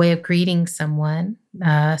a way of greeting someone,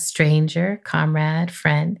 a stranger, comrade,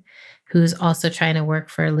 friend, who's also trying to work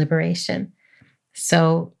for liberation.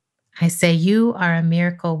 So I say, you are a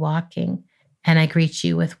miracle walking, and I greet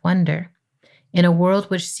you with wonder. In a world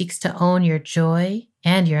which seeks to own your joy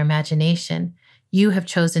and your imagination, you have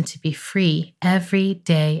chosen to be free every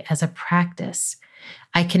day as a practice.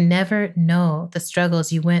 I can never know the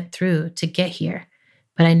struggles you went through to get here,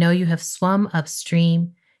 but I know you have swum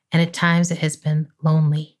upstream, and at times it has been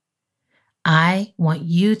lonely. I want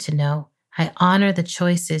you to know I honor the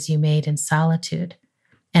choices you made in solitude,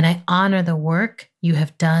 and I honor the work you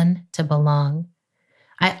have done to belong.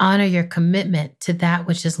 I honor your commitment to that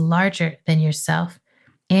which is larger than yourself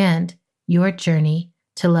and your journey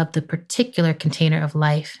to love the particular container of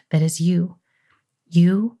life that is you.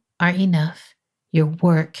 You are enough. Your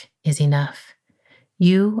work is enough.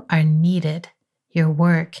 You are needed. Your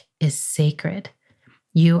work is sacred.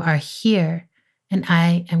 You are here, and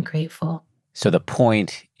I am grateful. So the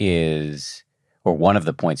point is, or one of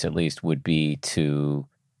the points at least, would be to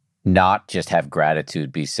not just have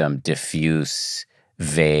gratitude be some diffuse,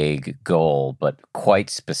 vague goal, but quite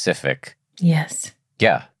specific. Yes.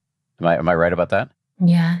 Yeah. Am I right about that?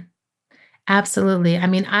 Yeah, absolutely. I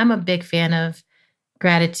mean, I'm a big fan of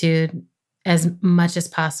gratitude as much as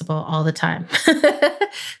possible all the time.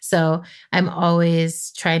 So I'm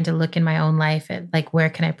always trying to look in my own life at like, where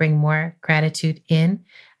can I bring more gratitude in?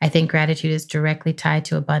 I think gratitude is directly tied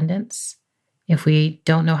to abundance. If we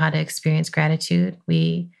don't know how to experience gratitude,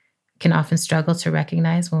 we can often struggle to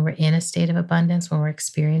recognize when we're in a state of abundance, when we're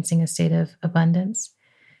experiencing a state of abundance.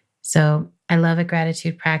 So I love a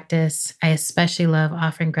gratitude practice. I especially love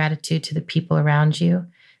offering gratitude to the people around you,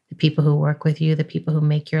 the people who work with you, the people who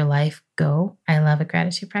make your life go. I love a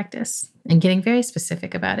gratitude practice and getting very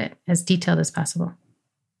specific about it, as detailed as possible.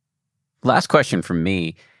 Last question from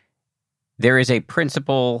me. There is a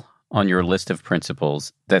principle on your list of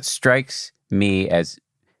principles that strikes me as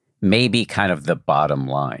maybe kind of the bottom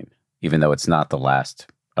line, even though it's not the last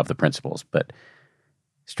of the principles, but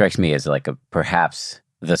strikes me as like perhaps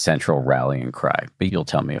the central rallying cry. But you'll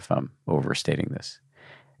tell me if I'm overstating this.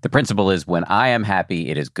 The principle is, when I am happy,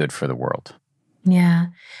 it is good for the world. Yeah.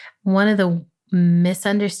 One of the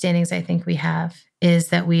misunderstandings I think we have is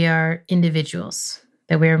that we are individuals,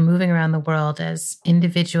 that we are moving around the world as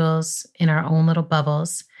individuals in our own little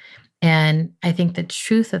bubbles. And I think the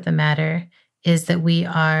truth of the matter is that we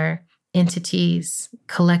are entities,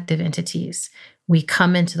 collective entities. We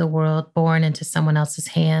come into the world born into someone else's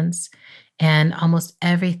hands. And almost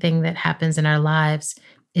everything that happens in our lives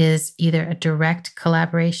is either a direct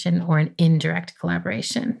collaboration or an indirect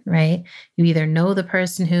collaboration, right? You either know the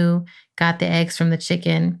person who got the eggs from the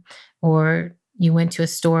chicken, or you went to a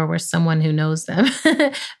store where someone who knows them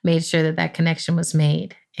made sure that that connection was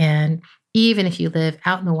made. And even if you live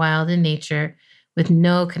out in the wild in nature with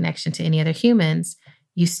no connection to any other humans,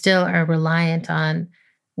 you still are reliant on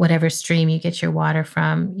whatever stream you get your water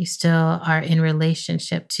from. You still are in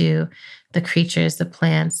relationship to the creatures, the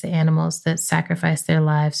plants, the animals that sacrifice their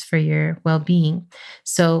lives for your well-being.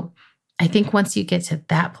 So I think once you get to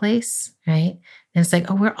that place, right, then it's like,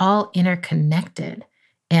 oh, we're all interconnected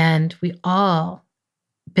and we all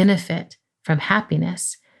benefit from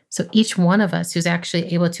happiness. So each one of us who's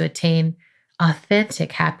actually able to attain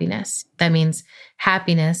authentic happiness, that means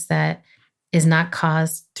happiness that is not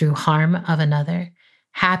caused through harm of another,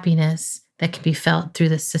 happiness that can be felt through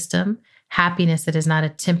the system, happiness that is not a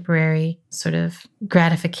temporary sort of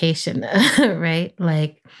gratification, right?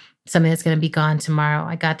 Like something that's going to be gone tomorrow.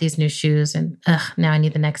 I got these new shoes and now I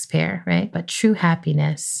need the next pair, right? But true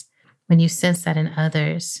happiness, when you sense that in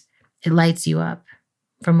others, it lights you up.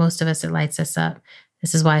 For most of us, it lights us up.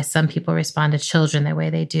 This is why some people respond to children the way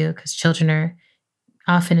they do, because children are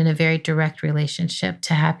often in a very direct relationship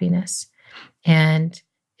to happiness. And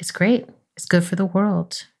it's great. It's good for the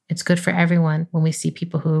world. It's good for everyone when we see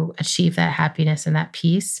people who achieve that happiness and that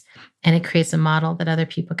peace. And it creates a model that other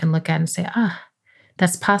people can look at and say,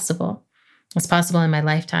 that's possible. It's possible in my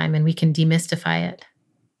lifetime, and we can demystify it.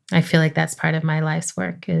 I feel like that's part of my life's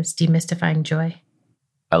work, is demystifying joy.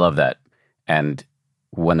 I love that. And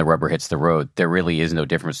when the rubber hits the road, there really is no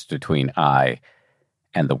difference between I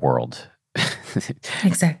and the world.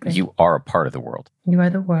 Exactly. You are a part of the world. You are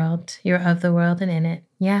the world. You're of the world and in it.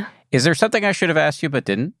 Yeah. Is there something I should have asked you but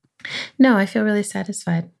didn't? No, I feel really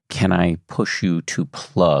satisfied. Can I push you to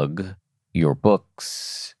plug your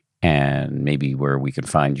books and maybe where we can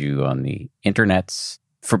find you on the internets?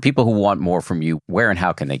 For people who want more from you, where and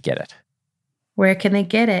how can they get it? Where can they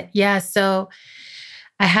get it? Yeah, so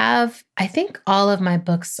I think all of my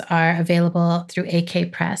books are available through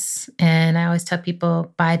AK Press. And I always tell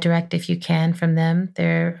people, buy direct if you can from them.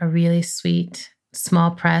 They're a really sweet,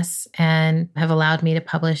 small press and have allowed me to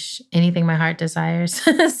publish anything my heart desires.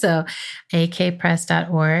 So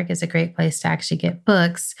akpress.org is a great place to actually get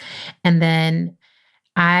books. And then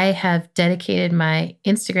I have dedicated my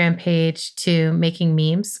Instagram page to making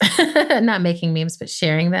memes, not making memes, but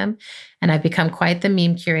sharing them. And I've become quite the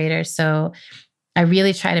meme curator. So I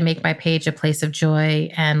really try to make my page a place of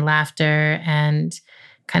joy and laughter and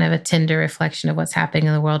kind of a tender reflection of what's happening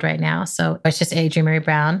in the world right now. So it's just Adrienne Maree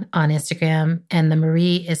Brown on Instagram. And the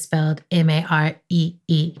Marie is spelled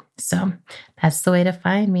Maree. So that's the way to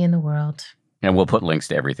find me in the world. And we'll put links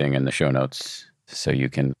to everything in the show notes so you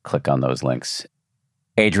can click on those links.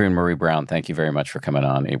 Adrienne Maree Brown, thank you very much for coming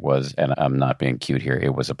on. It was, and I'm not being cute here,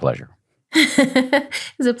 it was a pleasure. It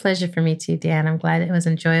was a pleasure for me too, Dan. I'm glad it was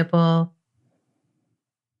enjoyable.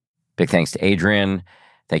 Big thanks to Adrienne.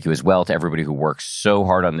 Thank you as well to everybody who works so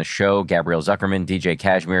hard on the show. Gabrielle Zuckerman, DJ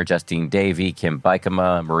Kashmir, Justine Davey, Kim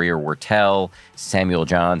Bikema, Maria Wertel, Samuel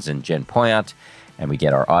Johns, and Jen Poyant. And we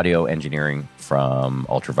get our audio engineering from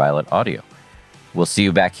Ultraviolet Audio. We'll see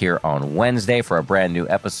you back here on Wednesday for a brand new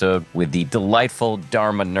episode with the delightful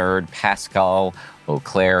Dharma nerd, Pascal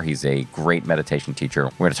Auclair. He's a great meditation teacher.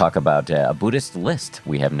 We're going to talk about a Buddhist list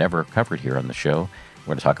we have never covered here on the show. We're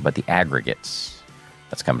going to talk about the aggregates.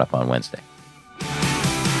 That's coming up on Wednesday.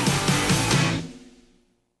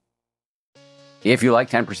 If you like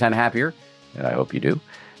 10% Happier, and I hope you do,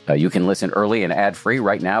 you can listen early and ad-free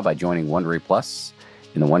right now by joining Wondery Plus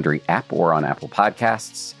in the Wondery app or on Apple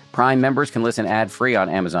Podcasts. Prime members can listen ad-free on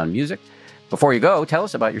Amazon Music. Before you go, tell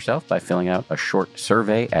us about yourself by filling out a short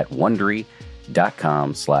survey at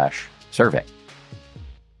Wondery.com/survey.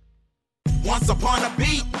 Once upon a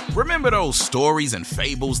beat. Remember those stories and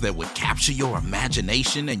fables that would capture your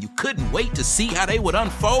imagination and you couldn't wait to see how they would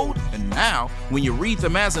unfold? And now, when you read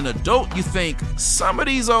them as an adult, you think, some of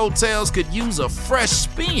these old tales could use a fresh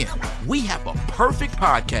spin. We have a perfect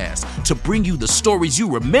podcast to bring you the stories you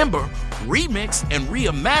remember, remix, and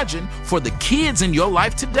reimagine for the kids in your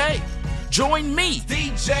life today. Join me,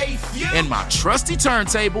 DJ Few, and my trusty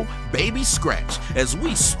turntable, Baby Scratch, as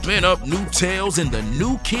we spin up new tales in the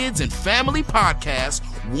New Kids and Family podcast,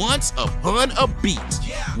 Once Upon a Beat.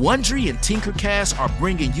 Wondery and Tinkercast are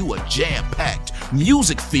bringing you a jam-packed,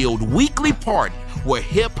 music-filled weekly party where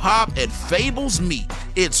hip-hop and fables meet.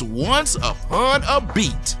 It's Once Upon a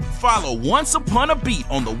Beat. Follow Once Upon a Beat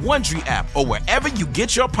on the Wondery app or wherever you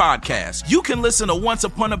get your podcasts. You can listen to Once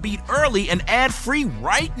Upon a Beat early and ad-free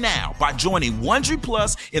right now by joining Wondery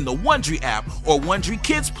Plus in the Wondery app or Wondery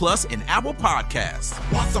Kids Plus in Apple Podcasts.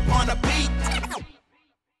 Once Upon a Beat.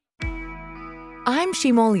 I'm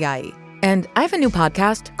Shimol Yai, and I have a new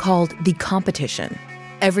podcast called The Competition.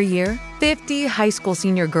 Every year, 50 high school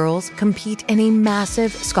senior girls compete in a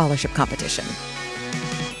massive scholarship competition.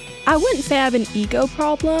 I wouldn't say I have an ego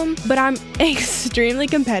problem, but I'm extremely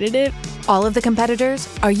competitive. All of the competitors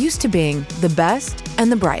are used to being the best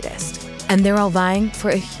and the brightest, and they're all vying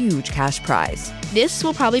for a huge cash prize. This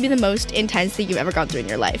will probably be the most intense thing you've ever gone through in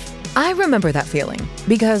your life. I remember that feeling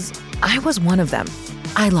because I was one of them.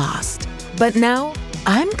 I lost. But now,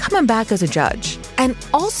 I'm coming back as a judge and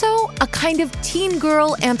also a kind of teen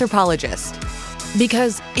girl anthropologist.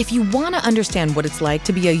 Because if you want to understand what it's like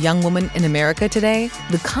to be a young woman in America today,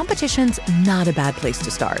 the competition's not a bad place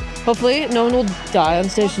to start. Hopefully, no one will die on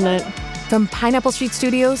stage tonight. From Pineapple Street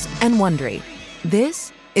Studios and Wondery,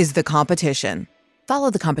 this is The Competition. Follow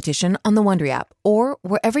The Competition on the Wondery app or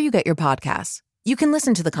wherever you get your podcasts. You can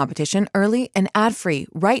listen to The Competition early and ad-free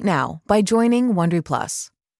right now by joining Wondery Plus.